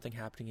or something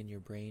happening in your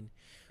brain.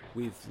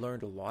 We've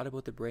learned a lot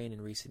about the brain in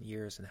recent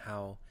years and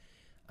how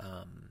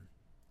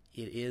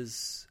it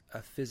is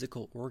a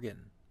physical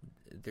organ.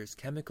 There's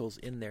chemicals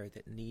in there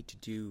that need to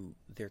do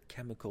their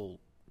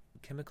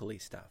chemically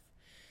stuff.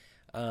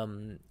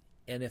 And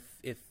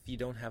if you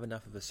don't have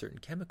enough of a certain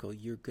chemical,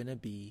 you're going to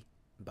be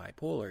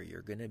bipolar.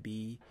 You're going to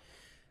be,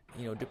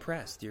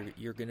 depressed.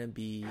 You're going to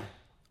be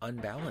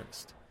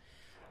unbalanced.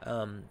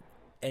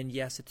 And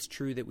yes, it's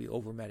true that we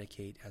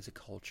over-medicate as a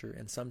culture,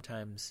 and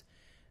sometimes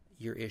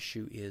your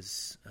issue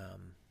is,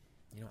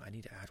 I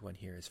need to add one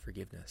here, is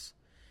forgiveness.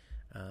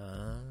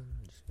 I'm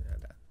just going to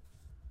add that.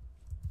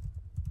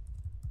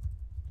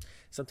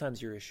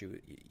 Sometimes your issue,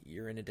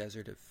 you're in a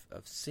desert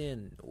of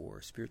sin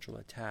or spiritual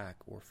attack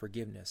or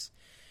forgiveness.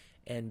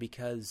 And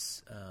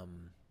because,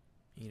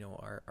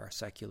 our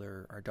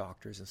secular, our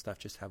doctors and stuff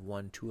just have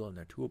one tool in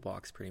their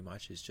toolbox pretty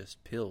much, is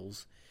just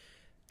pills.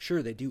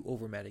 Sure, they do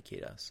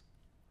over-medicate us.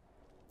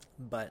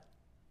 But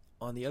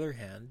on the other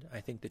hand, I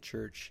think the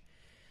church,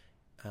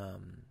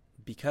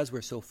 because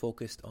we're so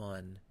focused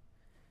on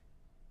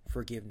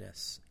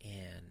forgiveness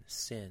and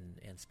sin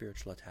and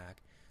spiritual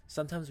attack,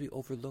 sometimes we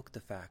overlook the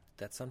fact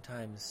that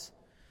sometimes,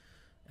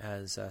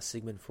 as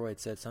Sigmund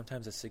Freud said,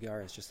 sometimes a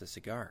cigar is just a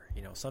cigar.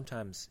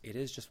 Sometimes it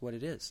is just what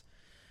it is.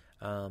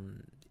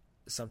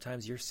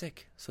 Sometimes you're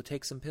sick, so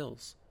take some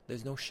pills.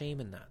 There's no shame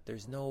in that.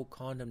 There's no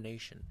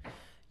condemnation.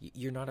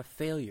 You're not a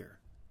failure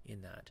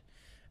in that.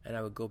 And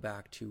I would go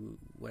back to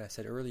what I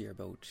said earlier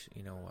about,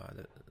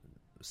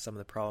 some of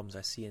the problems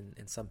I see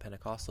in some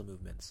Pentecostal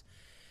movements.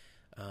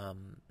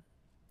 And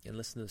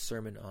listen to the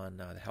sermon on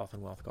the Health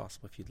and Wealth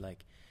Gospel if you'd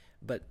like.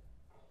 But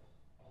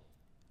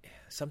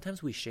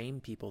sometimes we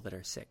shame people that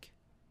are sick.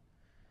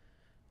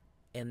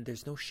 And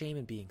there's no shame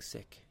in being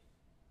sick.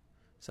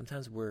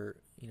 Sometimes we're,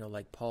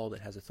 like Paul that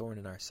has a thorn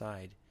in our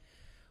side.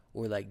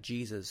 Or like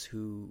Jesus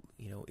who,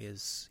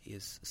 is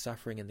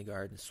suffering in the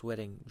garden,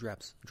 sweating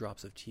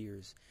drops of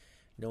tears,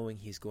 knowing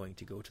he's going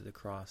to go to the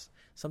cross.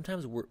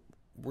 Sometimes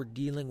we're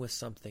dealing with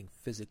something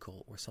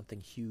physical or something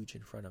huge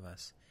in front of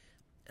us.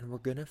 And we're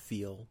going to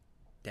feel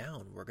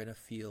down. We're going to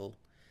feel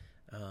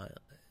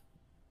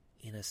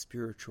in a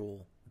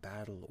spiritual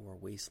battle or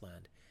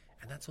wasteland.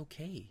 And that's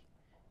okay.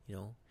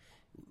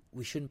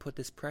 We shouldn't put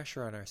this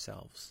pressure on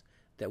ourselves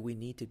that we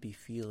need to be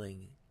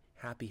feeling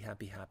happy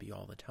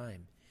all the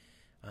time.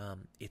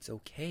 It's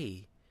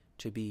okay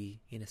to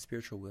be in a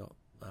spiritual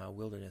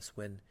wilderness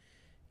when,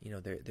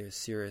 there's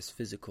serious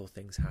physical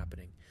things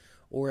happening.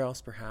 Or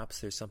else perhaps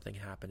there's something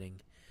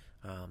happening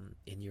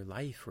in your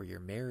life or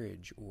your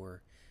marriage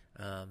or...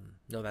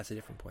 no, that's a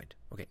different point.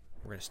 Okay,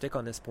 we're going to stick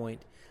on this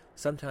point.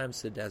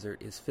 Sometimes the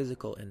desert is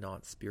physical and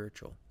not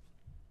spiritual.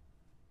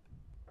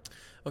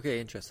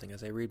 Okay, interesting.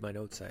 As I read my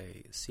notes,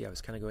 I see I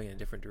was kind of going in a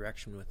different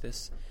direction with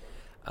this.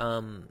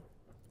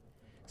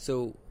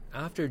 So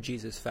after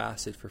Jesus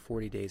fasted for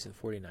 40 days and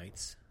 40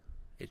 nights,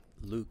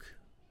 Luke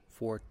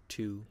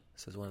 4:2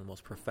 says one of the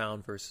most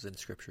profound verses in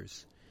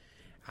scriptures.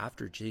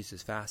 After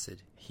Jesus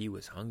fasted, he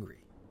was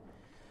hungry.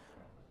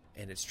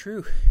 And it's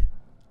true.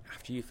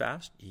 After you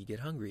fast, you get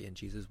hungry. And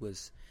Jesus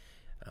was,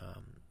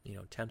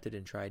 tempted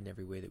and tried in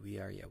every way that we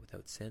are, yet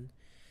without sin.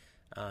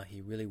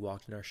 He really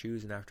walked in our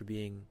shoes, and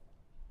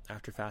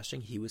after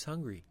fasting, he was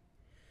hungry.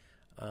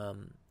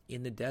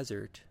 In the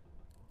desert,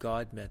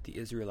 God met the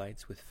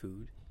Israelites with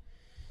food.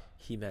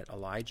 He met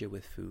Elijah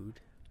with food.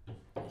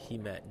 He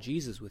met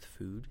Jesus with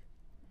food.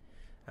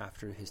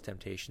 After his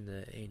temptation,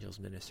 the angels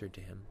ministered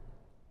to him.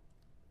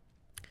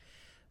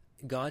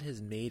 God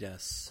has made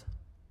us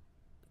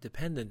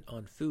dependent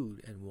on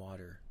food and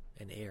water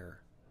and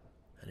air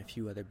and a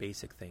few other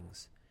basic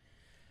things.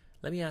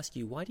 Let me ask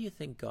you, why do you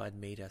think God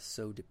made us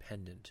so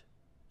dependent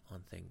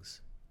on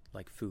things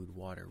like food,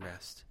 water,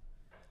 rest?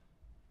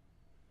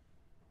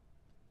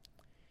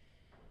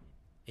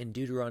 In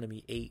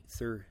Deuteronomy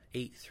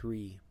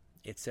 8:3,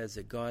 it says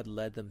that God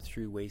led them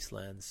through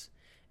wastelands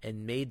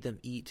and made them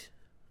eat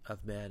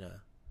of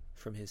manna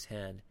from his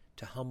hand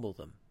to humble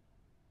them.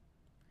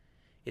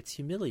 It's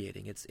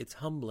humiliating, it's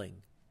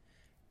humbling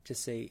to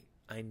say,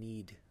 I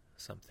need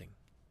something.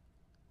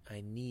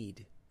 I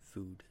need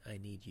food. I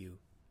need you.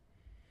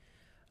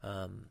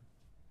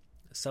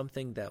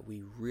 Something that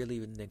we really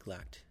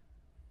neglect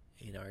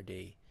in our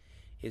day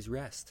is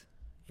rest.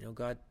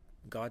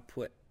 God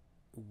put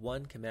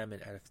one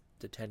commandment out of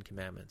the 10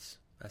 commandments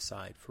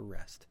aside for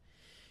rest.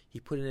 He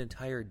put an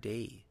entire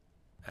day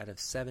out of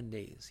 7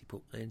 days. He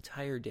put an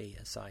entire day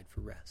aside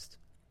for rest.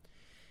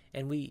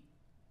 And we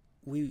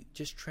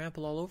just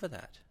trample all over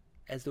that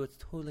as though it's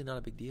totally not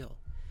a big deal.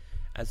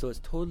 As though it's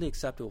totally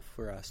acceptable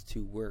for us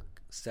to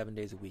work 7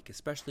 days a week,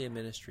 especially in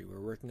ministry.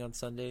 We're working on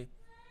Sunday.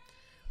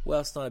 Well,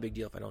 it's not a big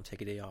deal if I don't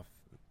take a day off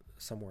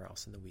somewhere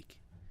else in the week.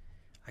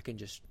 I can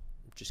just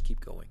keep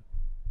going.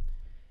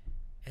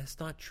 And it's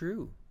not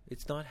true.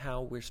 It's not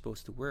how we're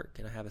supposed to work.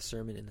 And I have a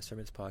sermon in the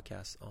Sermons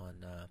podcast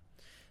on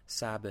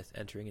Sabbath,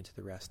 entering into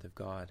the rest of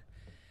God.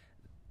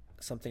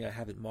 Something I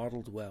haven't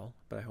modeled well,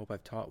 but I hope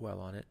I've taught well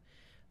on it,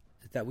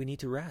 that we need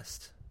to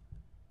rest.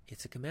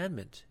 It's a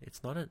commandment.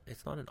 It's not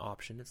an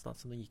option. It's not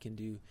something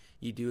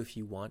you do if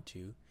you want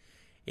to.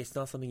 It's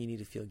not something you need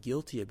to feel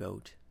guilty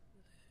about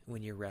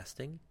when you're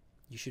resting.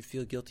 You should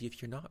feel guilty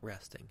if you're not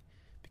resting,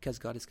 because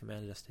God has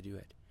commanded us to do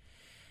it.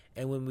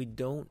 And when we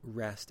don't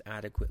rest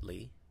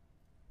adequately,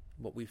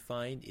 what we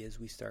find is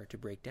we start to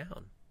break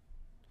down.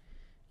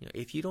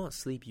 If you don't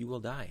sleep, you will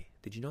die.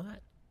 Did you know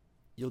that?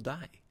 You'll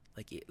die.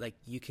 Like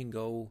you can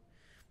go,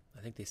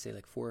 I think they say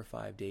 4 or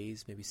 5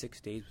 days, maybe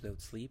 6 days without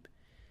sleep.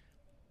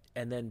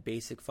 And then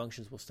basic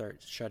functions will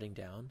start shutting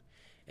down.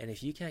 And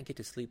if you can't get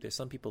to sleep, there's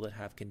some people that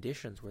have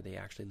conditions where they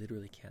actually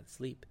literally can't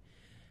sleep.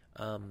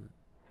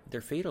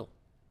 They're fatal.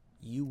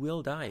 You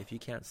will die if you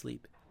can't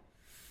sleep.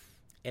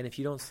 And if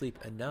you don't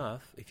sleep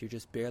enough, if you're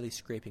just barely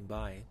scraping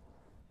by,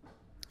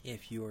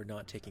 if you're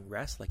not taking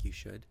rest like you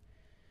should,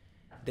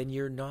 then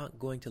you're not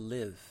going to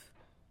live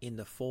in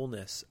the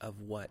fullness of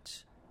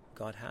what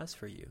God has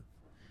for you.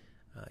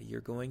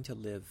 You're going to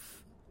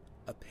live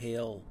a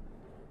pale,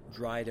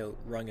 dried out,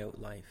 wrung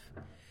out life.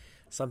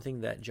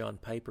 Something that John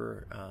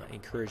Piper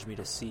encouraged me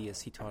to see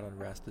as he taught on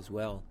rest as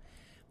well,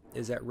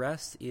 is that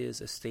rest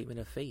is a statement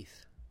of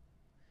faith.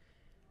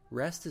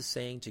 Rest is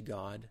saying to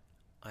God,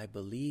 I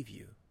believe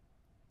you.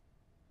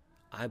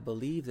 I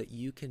believe that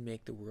you can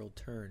make the world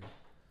turn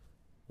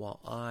while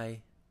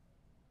I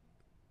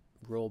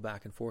roll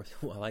back and forth,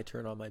 while I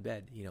turn on my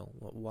bed,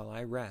 while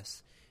I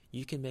rest.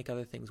 You can make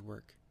other things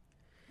work.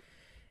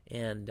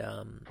 And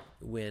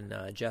when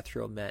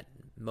Jethro met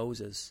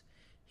Moses,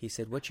 he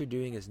said, what you're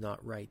doing is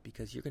not right,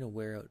 because you're going to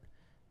wear out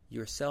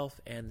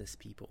yourself and this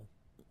people.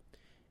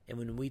 And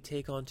when we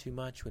take on too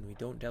much, when we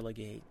don't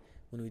delegate,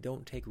 when we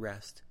don't take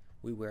rest,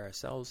 we wear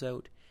ourselves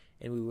out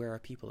and we wear our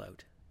people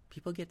out.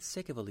 People get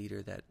sick of a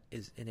leader that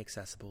is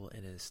inaccessible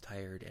and is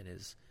tired and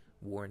is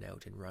worn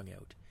out and wrung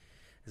out.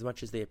 As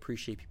much as they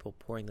appreciate people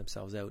pouring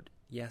themselves out,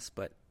 yes,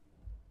 but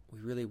we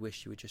really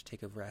wish you would just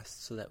take a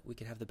rest so that we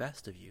could have the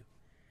best of you.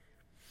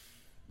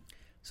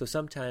 So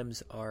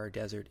sometimes our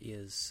desert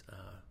is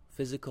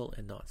physical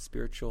and not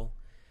spiritual.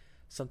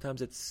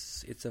 Sometimes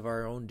it's of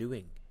our own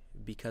doing,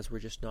 because we're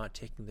just not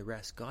taking the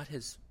rest. God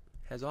has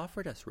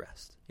offered us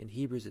rest. In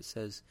Hebrews it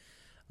says,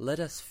 let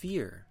us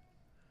fear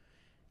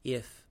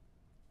if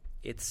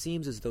it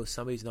seems as though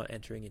somebody's not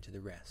entering into the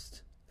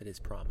rest that is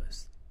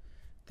promised.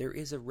 There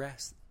is a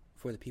rest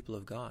for the people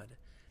of God,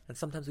 and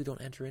sometimes we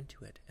don't enter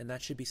into it, and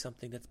that should be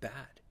something that's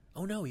bad.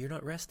 Oh no, you're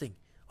not resting.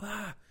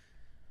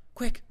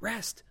 Quick,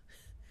 rest.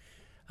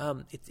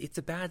 It's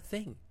a bad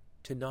thing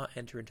to not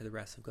enter into the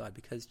rest of God,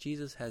 because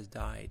Jesus has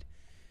died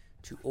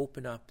to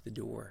open up the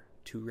door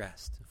to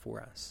rest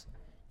for us,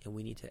 and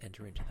we need to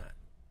enter into that.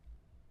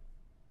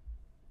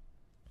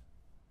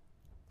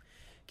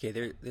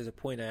 Okay, there's a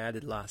point I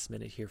added last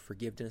minute here,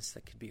 forgiveness.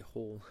 That could be a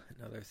whole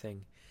another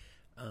thing.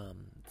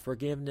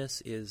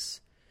 Forgiveness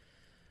is,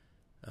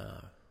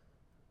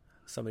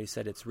 somebody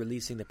said, it's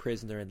releasing the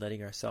prisoner and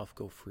letting ourselves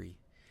go free.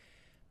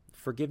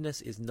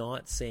 Forgiveness is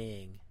not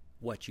saying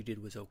what you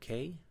did was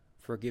okay.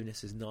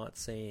 Forgiveness is not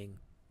saying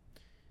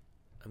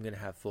I'm going to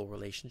have full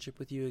relationship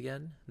with you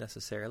again,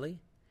 necessarily.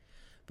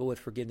 But what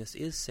forgiveness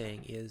is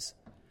saying is,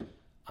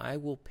 I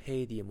will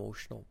pay the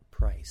emotional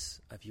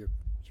price of your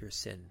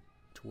sin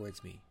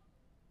towards me.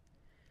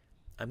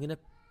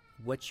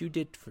 What you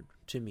did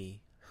to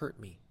me hurt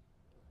me.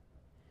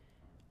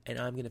 And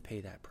I'm going to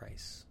pay that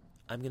price.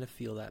 I'm going to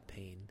feel that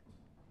pain.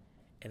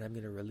 And I'm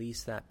going to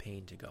release that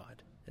pain to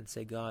God and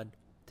say, God,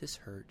 this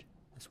hurt.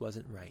 This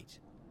wasn't right.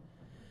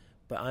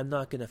 But I'm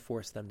not going to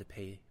force them to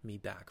pay me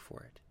back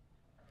for it.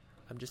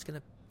 I'm just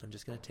going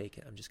to take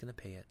it. I'm just going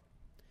to pay it.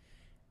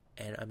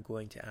 And I'm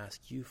going to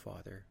ask you,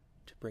 Father,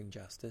 to bring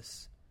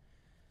justice.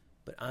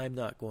 But I'm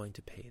not going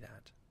to pay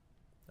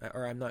that.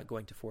 Or I'm not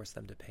going to force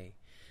them to pay.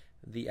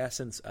 The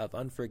essence of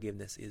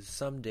unforgiveness is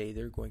someday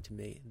they're going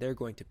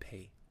to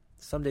pay.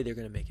 Someday they're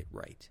going to make it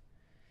right.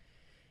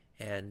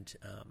 And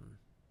I'm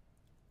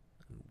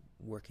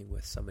working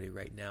with somebody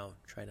right now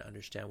trying to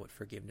understand what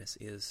forgiveness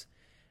is.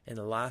 And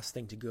the last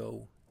thing to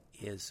go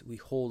is we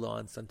hold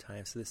on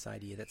sometimes to this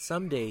idea that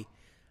someday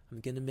I'm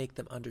going to make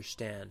them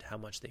understand how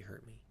much they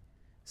hurt me.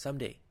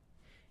 Someday.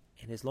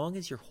 And as long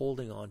as you're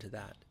holding on to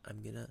that,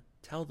 I'm going to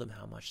tell them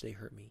how much they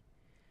hurt me.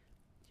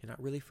 You're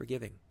not really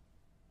forgiving.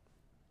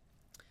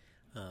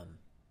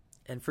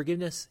 And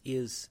forgiveness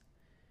is,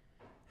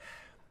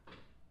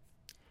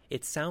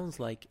 it sounds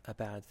like a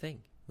bad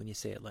thing when you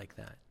say it like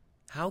that.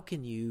 How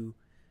can you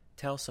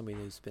tell somebody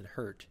who's been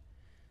hurt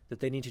that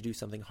they need to do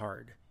something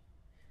hard?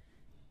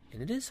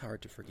 And it is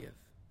hard to forgive.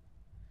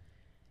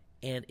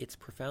 And it's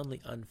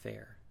profoundly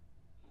unfair.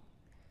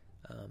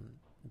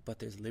 But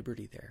there's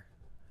liberty there.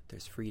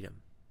 There's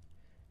freedom.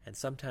 And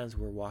sometimes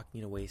we're walking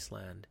in a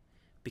wasteland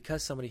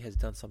because somebody has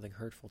done something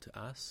hurtful to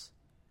us.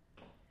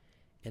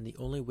 And the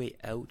only way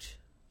out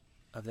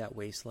of that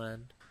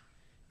wasteland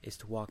is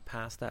to walk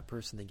past that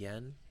person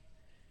again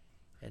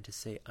and to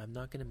say, I'm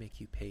not going to make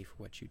you pay for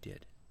what you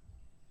did.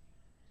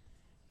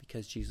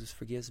 Because Jesus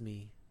forgives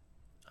me,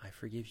 I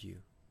forgive you.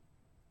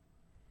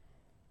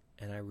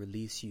 And I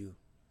release you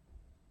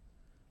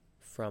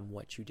from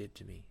what you did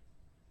to me.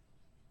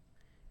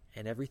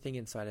 And everything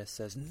inside us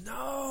says,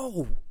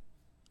 no!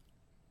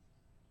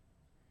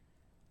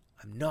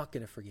 I'm not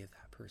going to forgive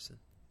that person.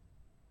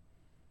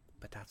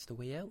 But that's the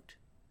way out.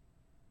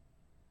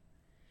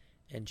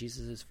 And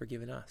Jesus has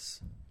forgiven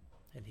us.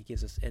 And he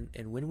gives us,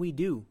 and when we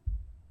do,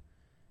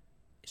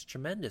 it's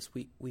tremendous.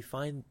 We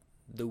find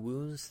the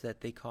wounds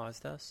that they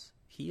caused us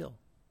heal.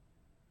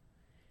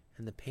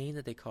 And the pain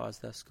that they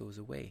caused us goes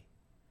away.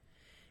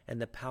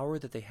 And the power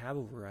that they have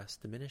over us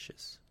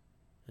diminishes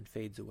and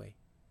fades away.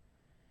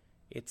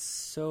 It's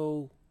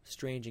so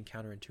strange and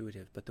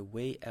counterintuitive, but the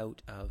way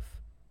out of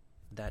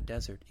that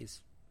desert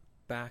is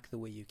back the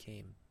way you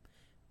came,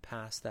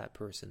 past that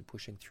person,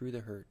 pushing through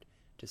the hurt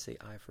to say,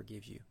 I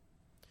forgive you.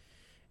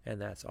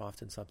 And that's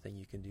often something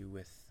you can do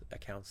with a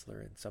counselor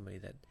and somebody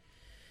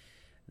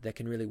that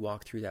can really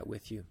walk through that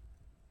with you.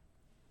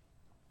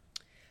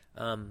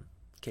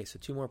 Okay, so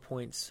 2 more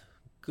points.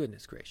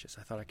 Goodness gracious,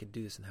 I thought I could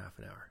do this in half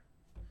an hour.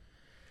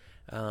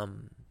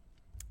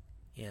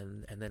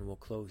 And then we'll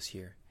close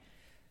here.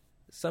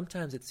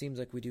 Sometimes it seems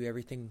like we do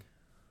everything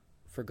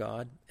for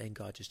God and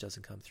God just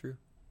doesn't come through.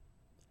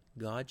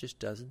 God just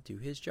doesn't do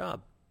his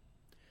job.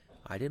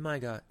 I did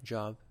my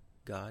job,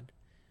 God.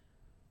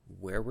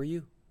 Where were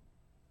you?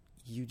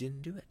 You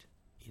didn't do it,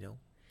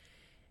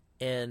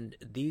 And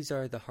these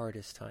are the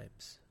hardest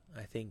times.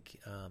 I think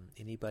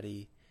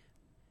anybody,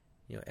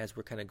 as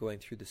we're kind of going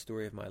through the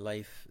story of my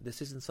life,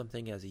 this isn't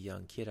something as a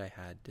young kid I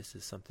had. This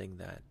is something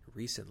that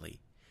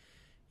recently,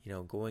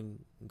 going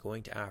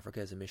to Africa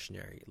as a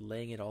missionary,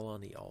 laying it all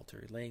on the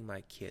altar, laying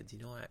my kids,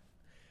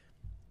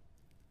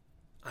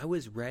 I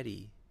was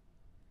ready,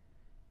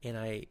 and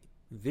I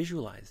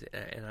visualized it,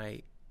 and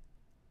I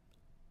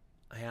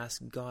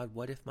asked God,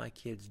 what if my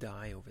kids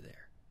die over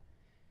there?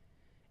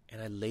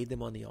 And I laid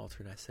them on the altar,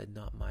 and I said,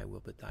 not my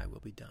will, but thy will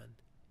be done.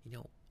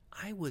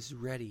 I was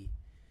ready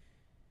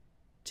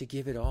to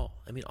give it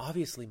all. I mean,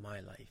 obviously my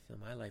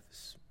life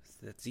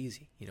that's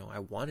easy. I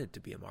wanted to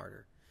be a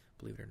martyr,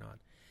 believe it or not.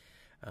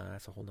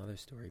 That's a whole nother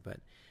story.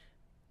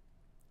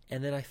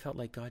 And then I felt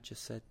like God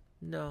just said,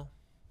 no,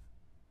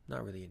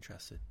 not really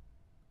interested.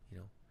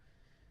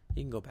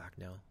 You can go back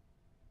now.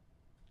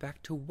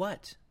 Back to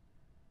what?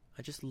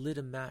 I just lit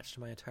a match to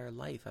my entire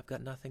life. I've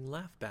got nothing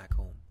left back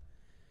home.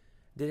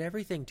 Did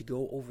everything to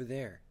go over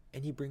there.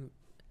 And you bring...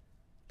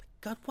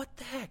 God, what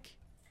the heck?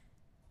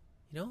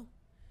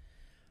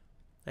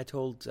 I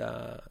told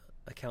a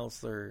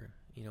counselor,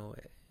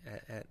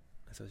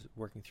 as I was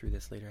working through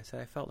this later, I said,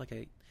 I felt like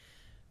I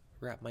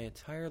wrapped my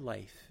entire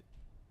life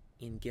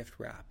in gift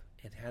wrap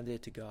and handed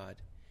it to God,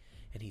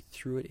 and he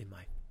threw it in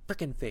my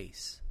frickin'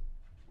 face.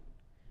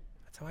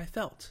 That's how I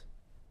felt.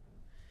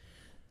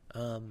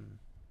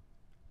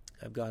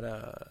 I've got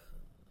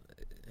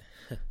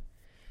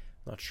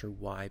Not sure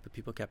why, but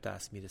people kept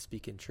asking me to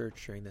speak in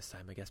church during this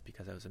time, I guess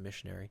because I was a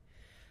missionary.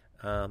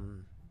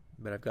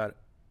 But I've got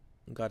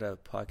a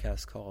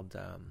podcast called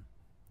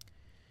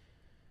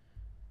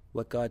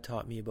What God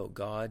Taught Me About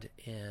God,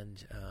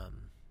 and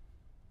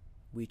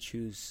we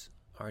choose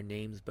our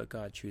names, but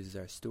God chooses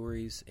our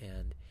stories,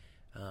 and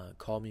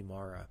Call Me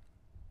Mara.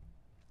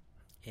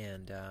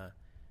 And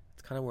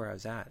it's kind of where I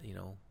was at,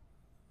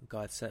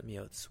 God sent me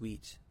out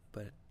sweet,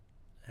 but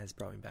has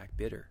brought me back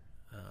bitter.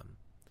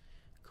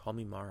 Call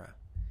me Mara.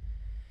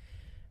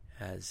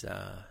 As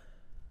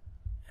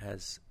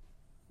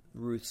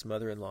Ruth's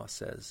mother-in-law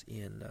says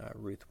in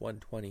Ruth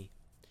 1:20,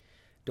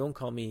 don't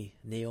call me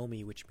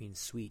Naomi, which means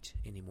sweet,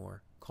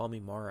 anymore. Call me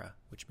Mara,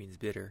 which means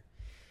bitter,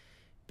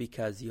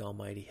 because the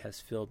Almighty has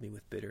filled me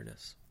with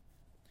bitterness.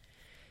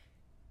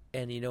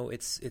 And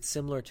it's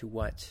similar to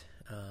what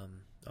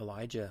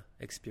Elijah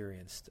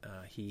experienced.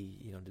 He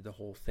did the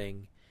whole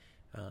thing,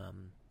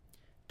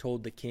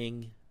 told the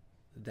king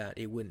that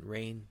it wouldn't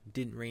rain,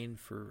 didn't rain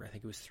for, I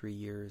think it was 3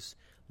 years,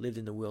 lived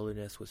in the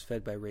wilderness, was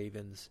fed by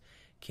ravens,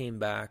 came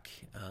back,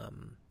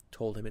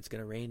 told him it's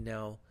going to rain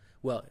now.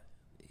 Well,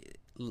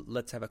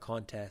 let's have a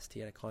contest.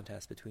 He had a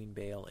contest between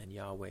Baal and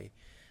Yahweh.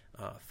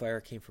 Fire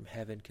came from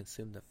heaven,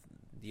 consumed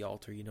the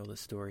altar, the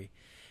story.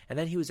 And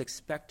then he was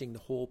expecting the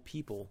whole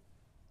people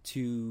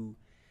to,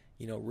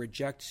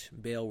 reject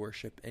Baal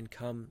worship and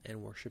come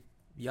and worship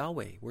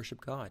Yahweh,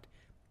 worship God.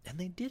 And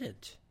they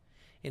didn't.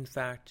 In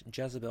fact,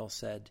 Jezebel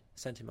sent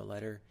him a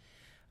letter,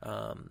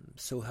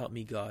 so help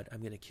me God, I'm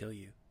going to kill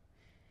you.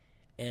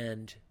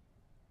 And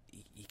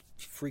he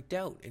freaked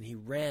out, and he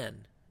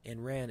ran.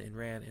 And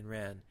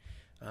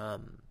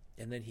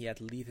then he had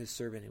to leave his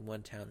servant in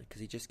one town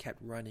because he just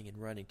kept running and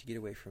running to get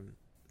away from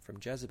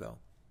Jezebel.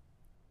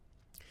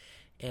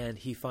 And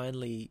he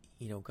finally,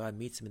 God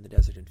meets him in the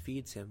desert and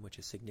feeds him, which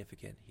is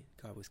significant.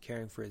 God was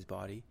caring for his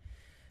body,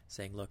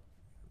 saying, look,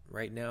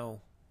 right now,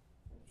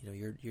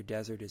 your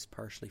desert is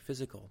partially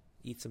physical.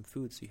 Eat some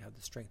food so you have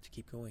the strength to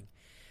keep going.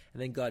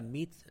 And then God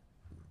meets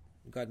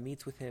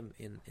with him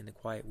in a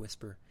quiet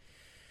whisper.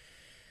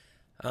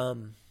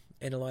 And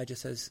Elijah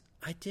says,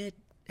 I did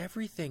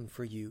everything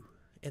for you,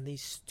 and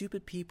these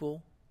stupid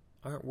people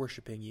aren't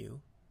worshiping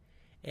you,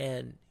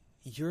 and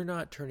you're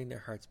not turning their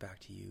hearts back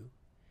to you.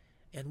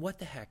 And what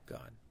the heck,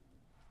 God?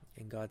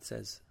 And God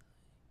says,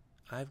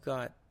 I've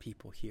got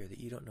people here that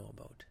you don't know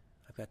about.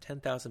 I've got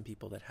 10,000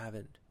 people that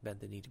haven't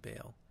bent the knee to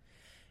Baal.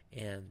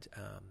 And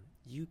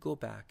you go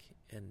back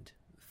and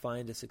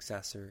find a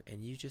successor,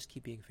 and you just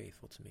keep being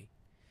faithful to me.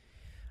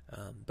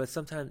 But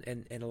sometimes,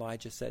 and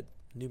Elijah said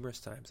numerous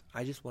times,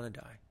 I just want to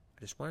die.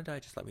 I just want to die.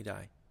 Just let me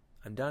die.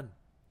 I'm done.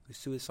 He was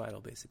suicidal,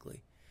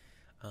 basically.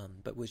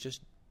 But was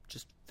just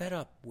fed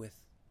up with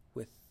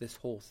this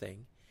whole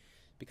thing,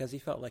 because he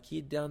felt like he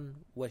had done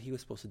what he was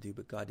supposed to do,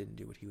 but God didn't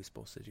do what he was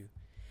supposed to do.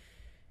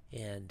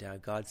 And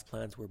God's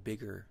plans were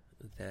bigger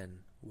than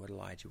what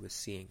Elijah was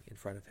seeing in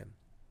front of him.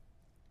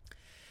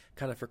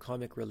 Kind of for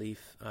comic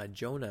relief,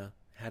 Jonah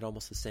had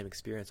almost the same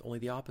experience, only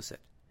the opposite.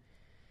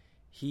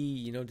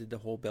 He, did the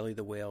whole belly of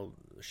the whale,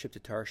 ship to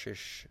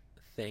Tarshish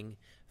thing,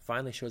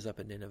 finally shows up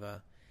at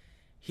Nineveh.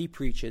 He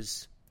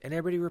preaches, and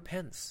everybody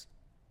repents.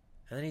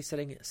 And then he's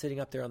sitting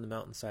up there on the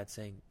mountainside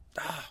saying,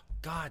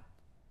 God,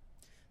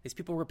 these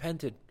people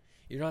repented.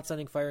 You're not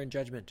sending fire and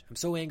judgment. I'm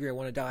so angry, I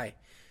want to die.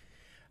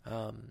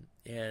 Don't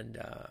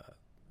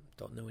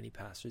know any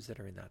pastors that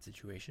are in that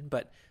situation.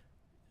 But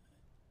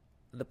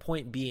the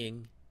point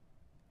being,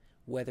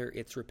 whether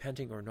it's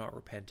repenting or not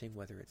repenting,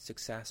 whether it's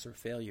success or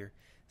failure,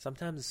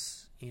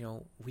 sometimes,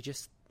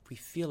 we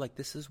feel like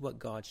this is what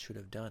God should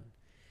have done.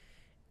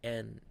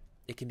 And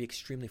it can be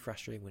extremely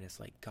frustrating when it's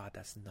like, God,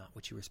 that's not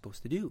what you were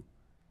supposed to do.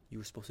 You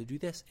were supposed to do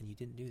this, and you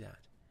didn't do that.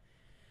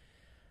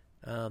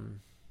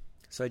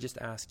 So I just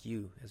ask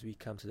you, as we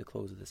come to the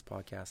close of this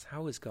podcast,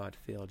 how has God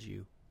failed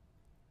you?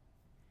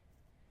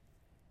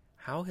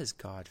 How has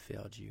God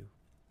failed you?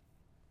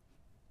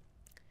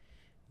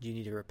 Do you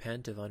need to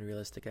repent of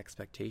unrealistic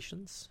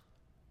expectations?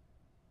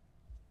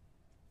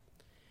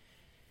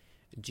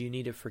 Do you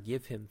need to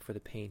forgive him for the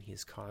pain he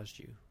has caused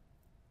you?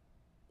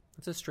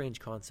 It's a strange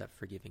concept,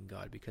 forgiving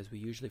God, because we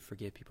usually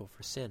forgive people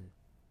for sin.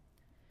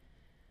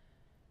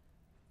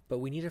 But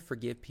we need to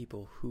forgive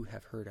people who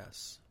have hurt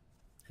us.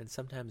 And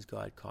sometimes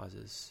God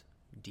causes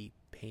deep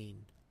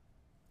pain.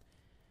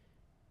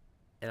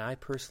 And I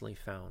personally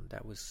found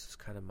that was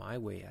kind of my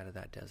way out of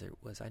that desert,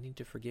 was I need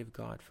to forgive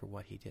God for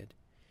what he did.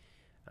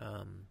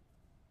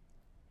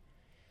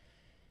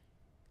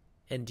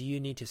 And do you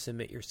need to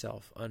submit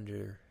yourself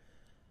under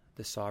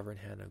the sovereign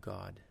hand of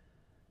God,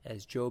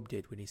 as Job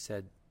did when he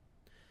said,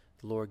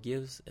 the Lord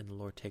gives and the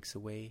Lord takes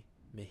away,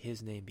 may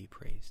his name be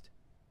praised.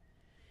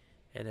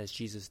 And as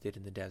Jesus did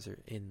in the desert,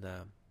 in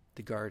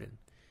the garden,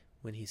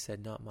 when he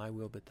said, not my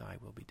will but thy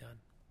will be done.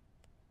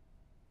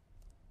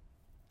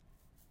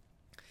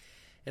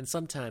 And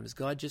sometimes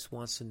God just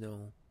wants to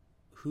know,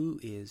 who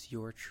is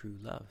your true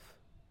love?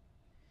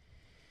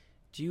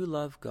 Do you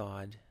love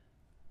God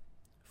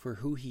for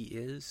who he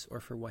is or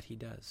for what he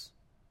does?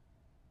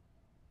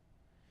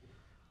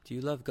 Do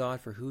you love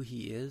God for who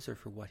he is or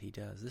for what he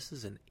does? This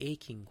is an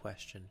aching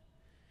question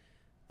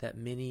that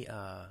many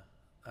a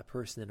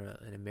person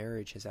in a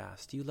marriage has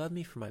asked. Do you love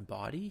me for my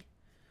body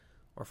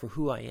or for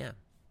who I am?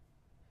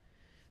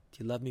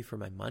 Do you love me for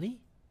my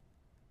money,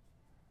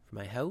 for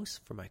my house,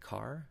 for my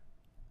car,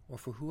 or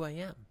for who I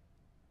am?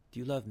 Do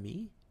you love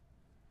me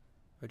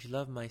or do you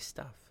love my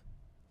stuff?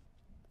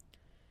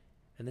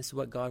 And this is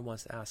what God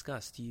wants to ask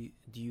us. Do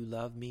you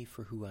love me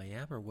for who I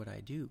am or what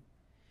I do?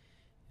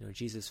 You know,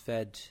 Jesus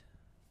fed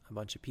a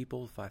bunch of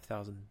people,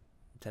 5,000,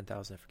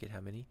 10,000, I forget how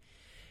many.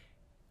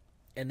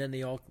 And then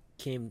they all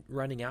came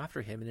running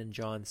after him. And in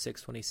John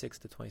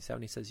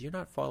 6:26-27, he says, "You're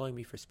not following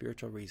me for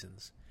spiritual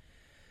reasons,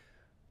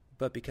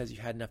 but because you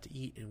had enough to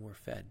eat and were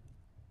fed."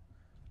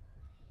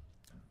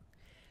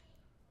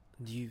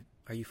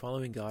 Are you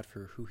following God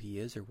for who he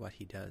is or what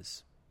he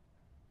does?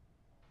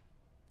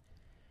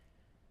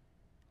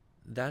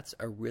 That's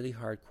a really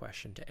hard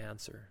question to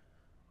answer.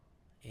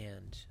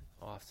 And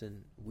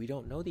often we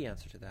don't know the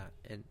answer to that.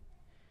 And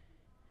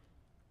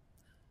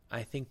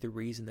I think the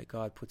reason that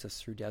God puts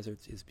us through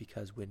deserts is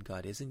because when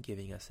God isn't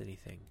giving us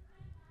anything,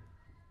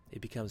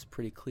 it becomes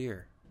pretty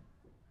clear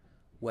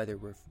whether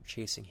we're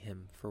chasing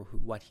him for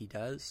what he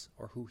does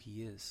or who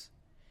he is.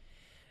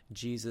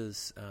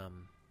 Jesus,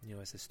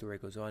 as the story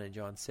goes on in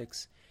John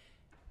 6,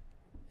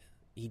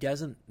 he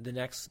doesn't, the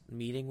next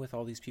meeting with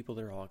all these people,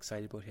 they're all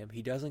excited about him.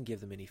 He doesn't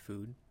give them any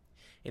food.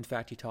 In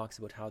fact, he talks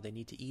about how they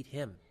need to eat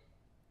him.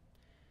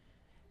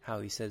 How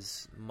he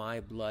says, "My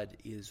blood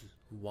is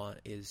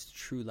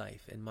true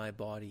life, and my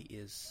body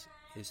is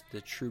the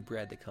true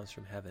bread that comes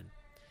from heaven."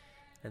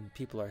 And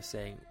people are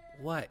saying,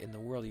 "What in the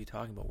world are you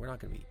talking about? We're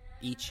not going to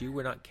eat you.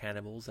 We're not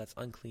cannibals. That's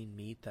unclean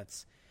meat.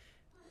 That's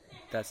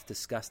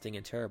disgusting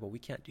and terrible. We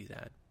can't do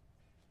that."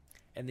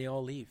 And they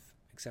all leave,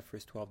 except for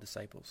his 12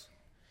 disciples.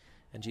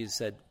 And Jesus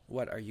said,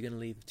 "What, are you going to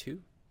leave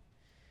too?"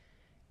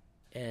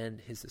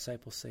 And his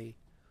disciples say,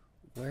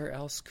 "Where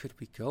else could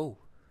we go?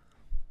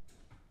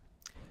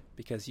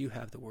 Because you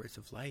have the words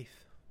of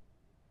life."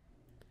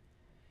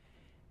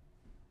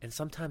 And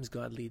sometimes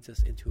God leads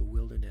us into a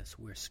wilderness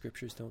where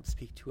scriptures don't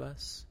speak to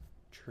us,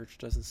 church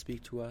doesn't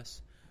speak to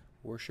us,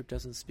 worship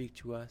doesn't speak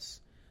to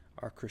us,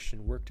 our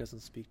Christian work doesn't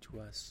speak to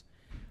us,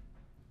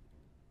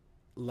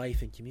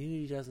 life in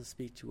community doesn't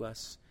speak to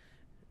us,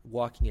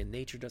 walking in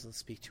nature doesn't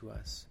speak to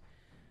us,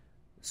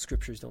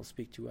 scriptures don't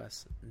speak to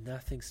us,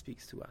 nothing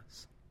speaks to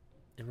us.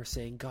 And we're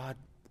saying, "God,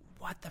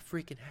 what the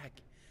freaking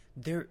heck?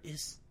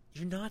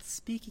 You're not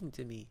speaking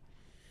to me.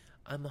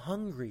 I'm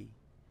hungry.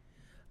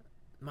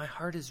 My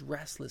heart is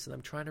restless and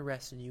I'm trying to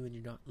rest in you and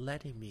you're not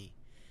letting me.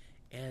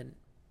 And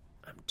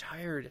I'm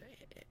tired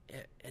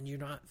and you're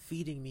not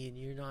feeding me and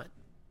you're not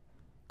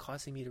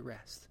causing me to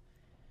rest.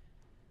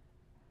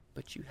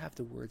 But you have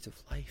the words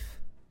of life.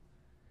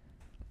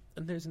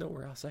 And there's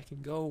nowhere else I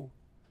can go.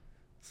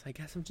 So I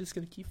guess I'm just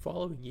going to keep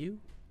following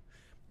you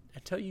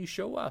until you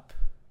show up.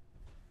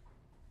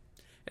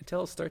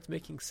 Until it starts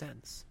making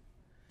sense.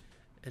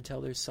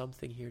 Until there's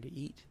something here to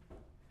eat.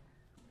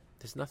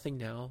 There's nothing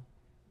now,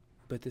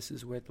 but this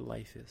is where the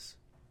life is."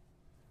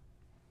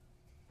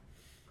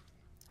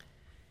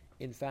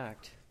 In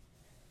fact,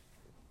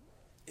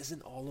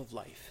 isn't all of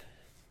life,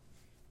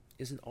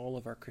 isn't all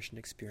of our Christian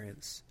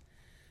experience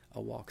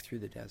a walk through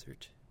the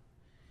desert?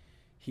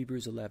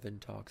 Hebrews 11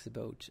 talks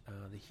about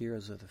the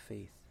heroes of the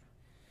faith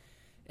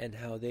and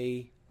how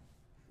they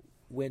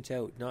went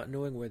out not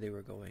knowing where they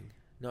were going,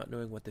 not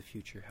knowing what the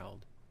future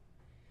held.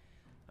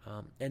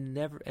 And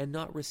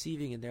not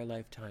receiving in their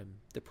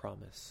lifetime the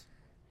promise.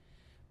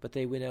 But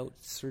they went out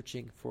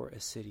searching for a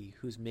city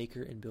whose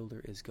maker and builder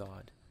is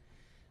God.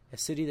 A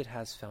city that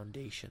has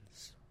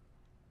foundations.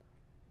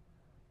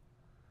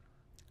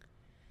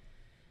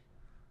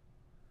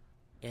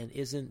 And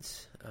this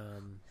isn't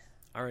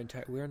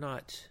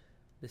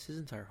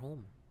our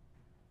home.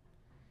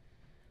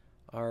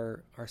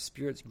 Our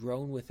spirits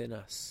groan within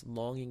us,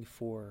 longing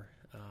for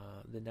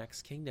the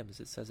next kingdom, as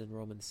it says in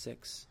Romans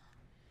 6.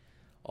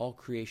 All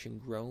creation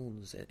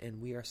groans, and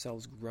we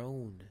ourselves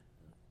groan,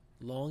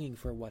 longing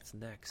for what's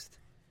next.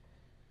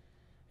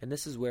 And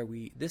this is where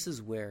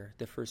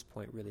the first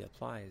point really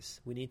applies.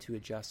 We need to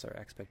adjust our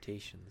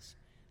expectations.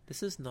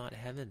 This is not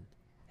heaven.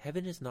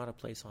 Heaven is not a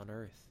place on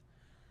earth.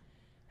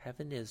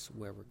 Heaven is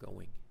where we're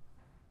going.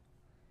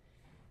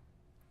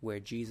 Where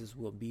Jesus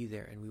will be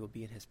there and we will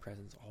be in his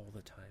presence all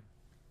the time.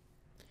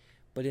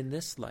 But in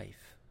this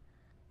life,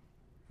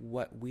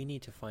 what we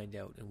need to find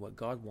out and what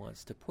God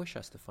wants to push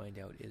us to find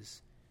out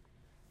is,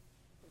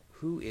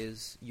 who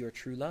is your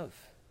true love?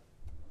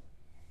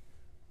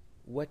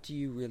 What do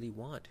you really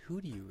want? Who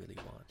do you really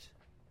want?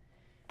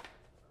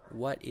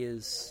 What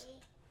is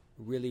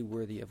really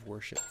worthy of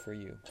worship for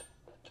you?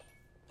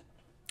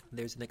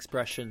 There's an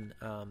expression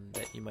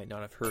that you might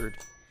not have heard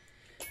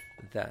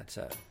that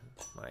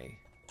my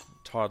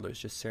toddler's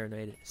just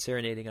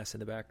serenading us in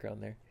the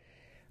background there.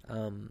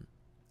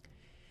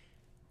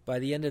 By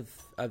the end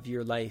of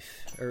your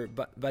life, or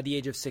by the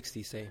age of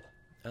 60, say,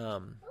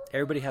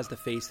 everybody has the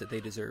face that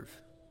they deserve.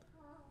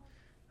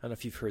 I don't know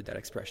if you've heard that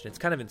expression. It's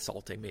kind of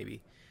insulting,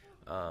 maybe.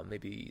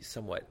 maybe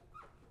somewhat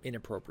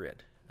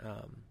inappropriate.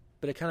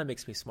 But it kind of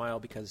makes me smile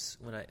because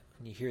when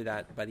you hear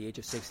that by the age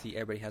of 60,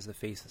 everybody has the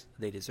face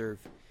they deserve,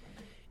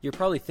 you're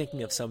probably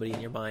thinking of somebody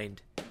in your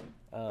mind.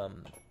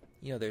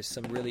 There's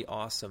some really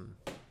awesome,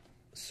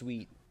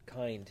 sweet,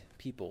 kind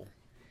people.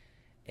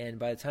 And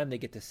by the time they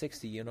get to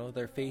 60,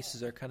 their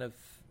faces are kind of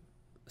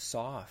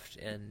soft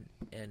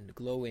and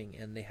glowing,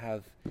 and they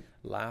have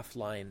laugh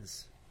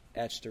lines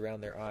etched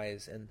around their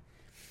eyes,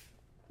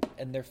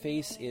 and their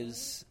face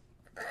is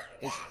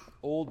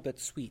old but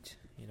sweet,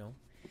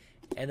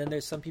 And then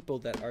there's some people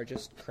that are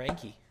just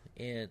cranky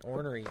and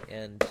ornery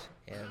and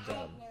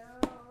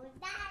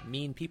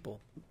mean people.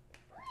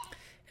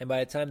 And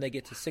by the time they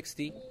get to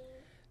 60,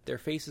 their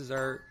faces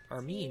are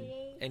mean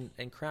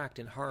and cracked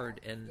and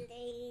hard and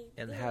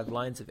have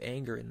lines of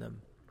anger in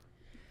them.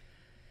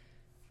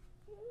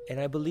 And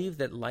I believe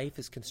that life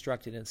is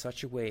constructed in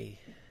such a way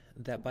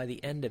that by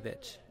the end of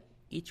it,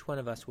 each one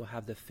of us will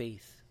have the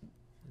faith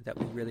that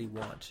we really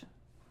want.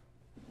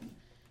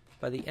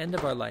 By the end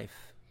of our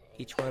life,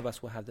 each one of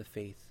us will have the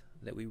faith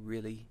that we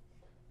really,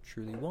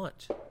 truly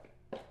want.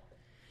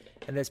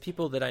 And there's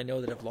people that I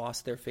know that have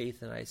lost their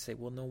faith, and I say,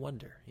 well, no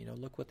wonder.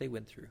 Look what they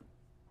went through.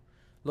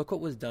 Look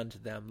what was done to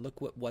them. Look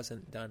what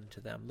wasn't done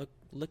to them.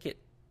 Look at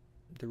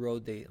the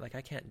road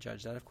I can't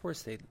judge that. Of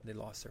course they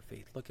lost their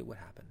faith. Look at what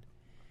happened.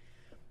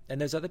 And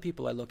there's other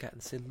people I look at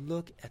and say,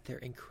 look at their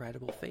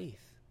incredible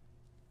faith.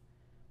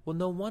 Well,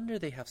 no wonder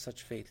they have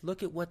such faith.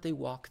 Look at what they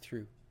walked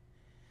through.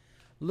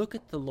 Look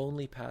at the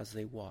lonely paths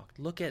they walked.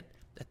 Look at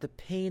the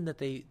pain that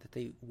they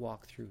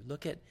walked through.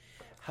 Look at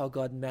how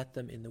God met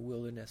them in the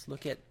wilderness.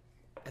 Look at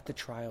the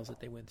trials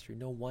that they went through.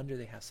 No wonder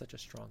they have such a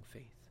strong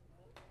faith.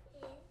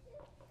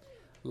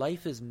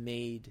 Life is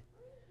made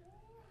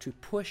to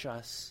push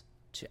us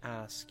to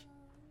ask,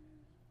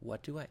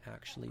 what do I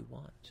actually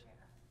want?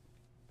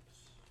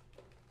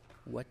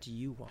 What do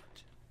you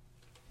want?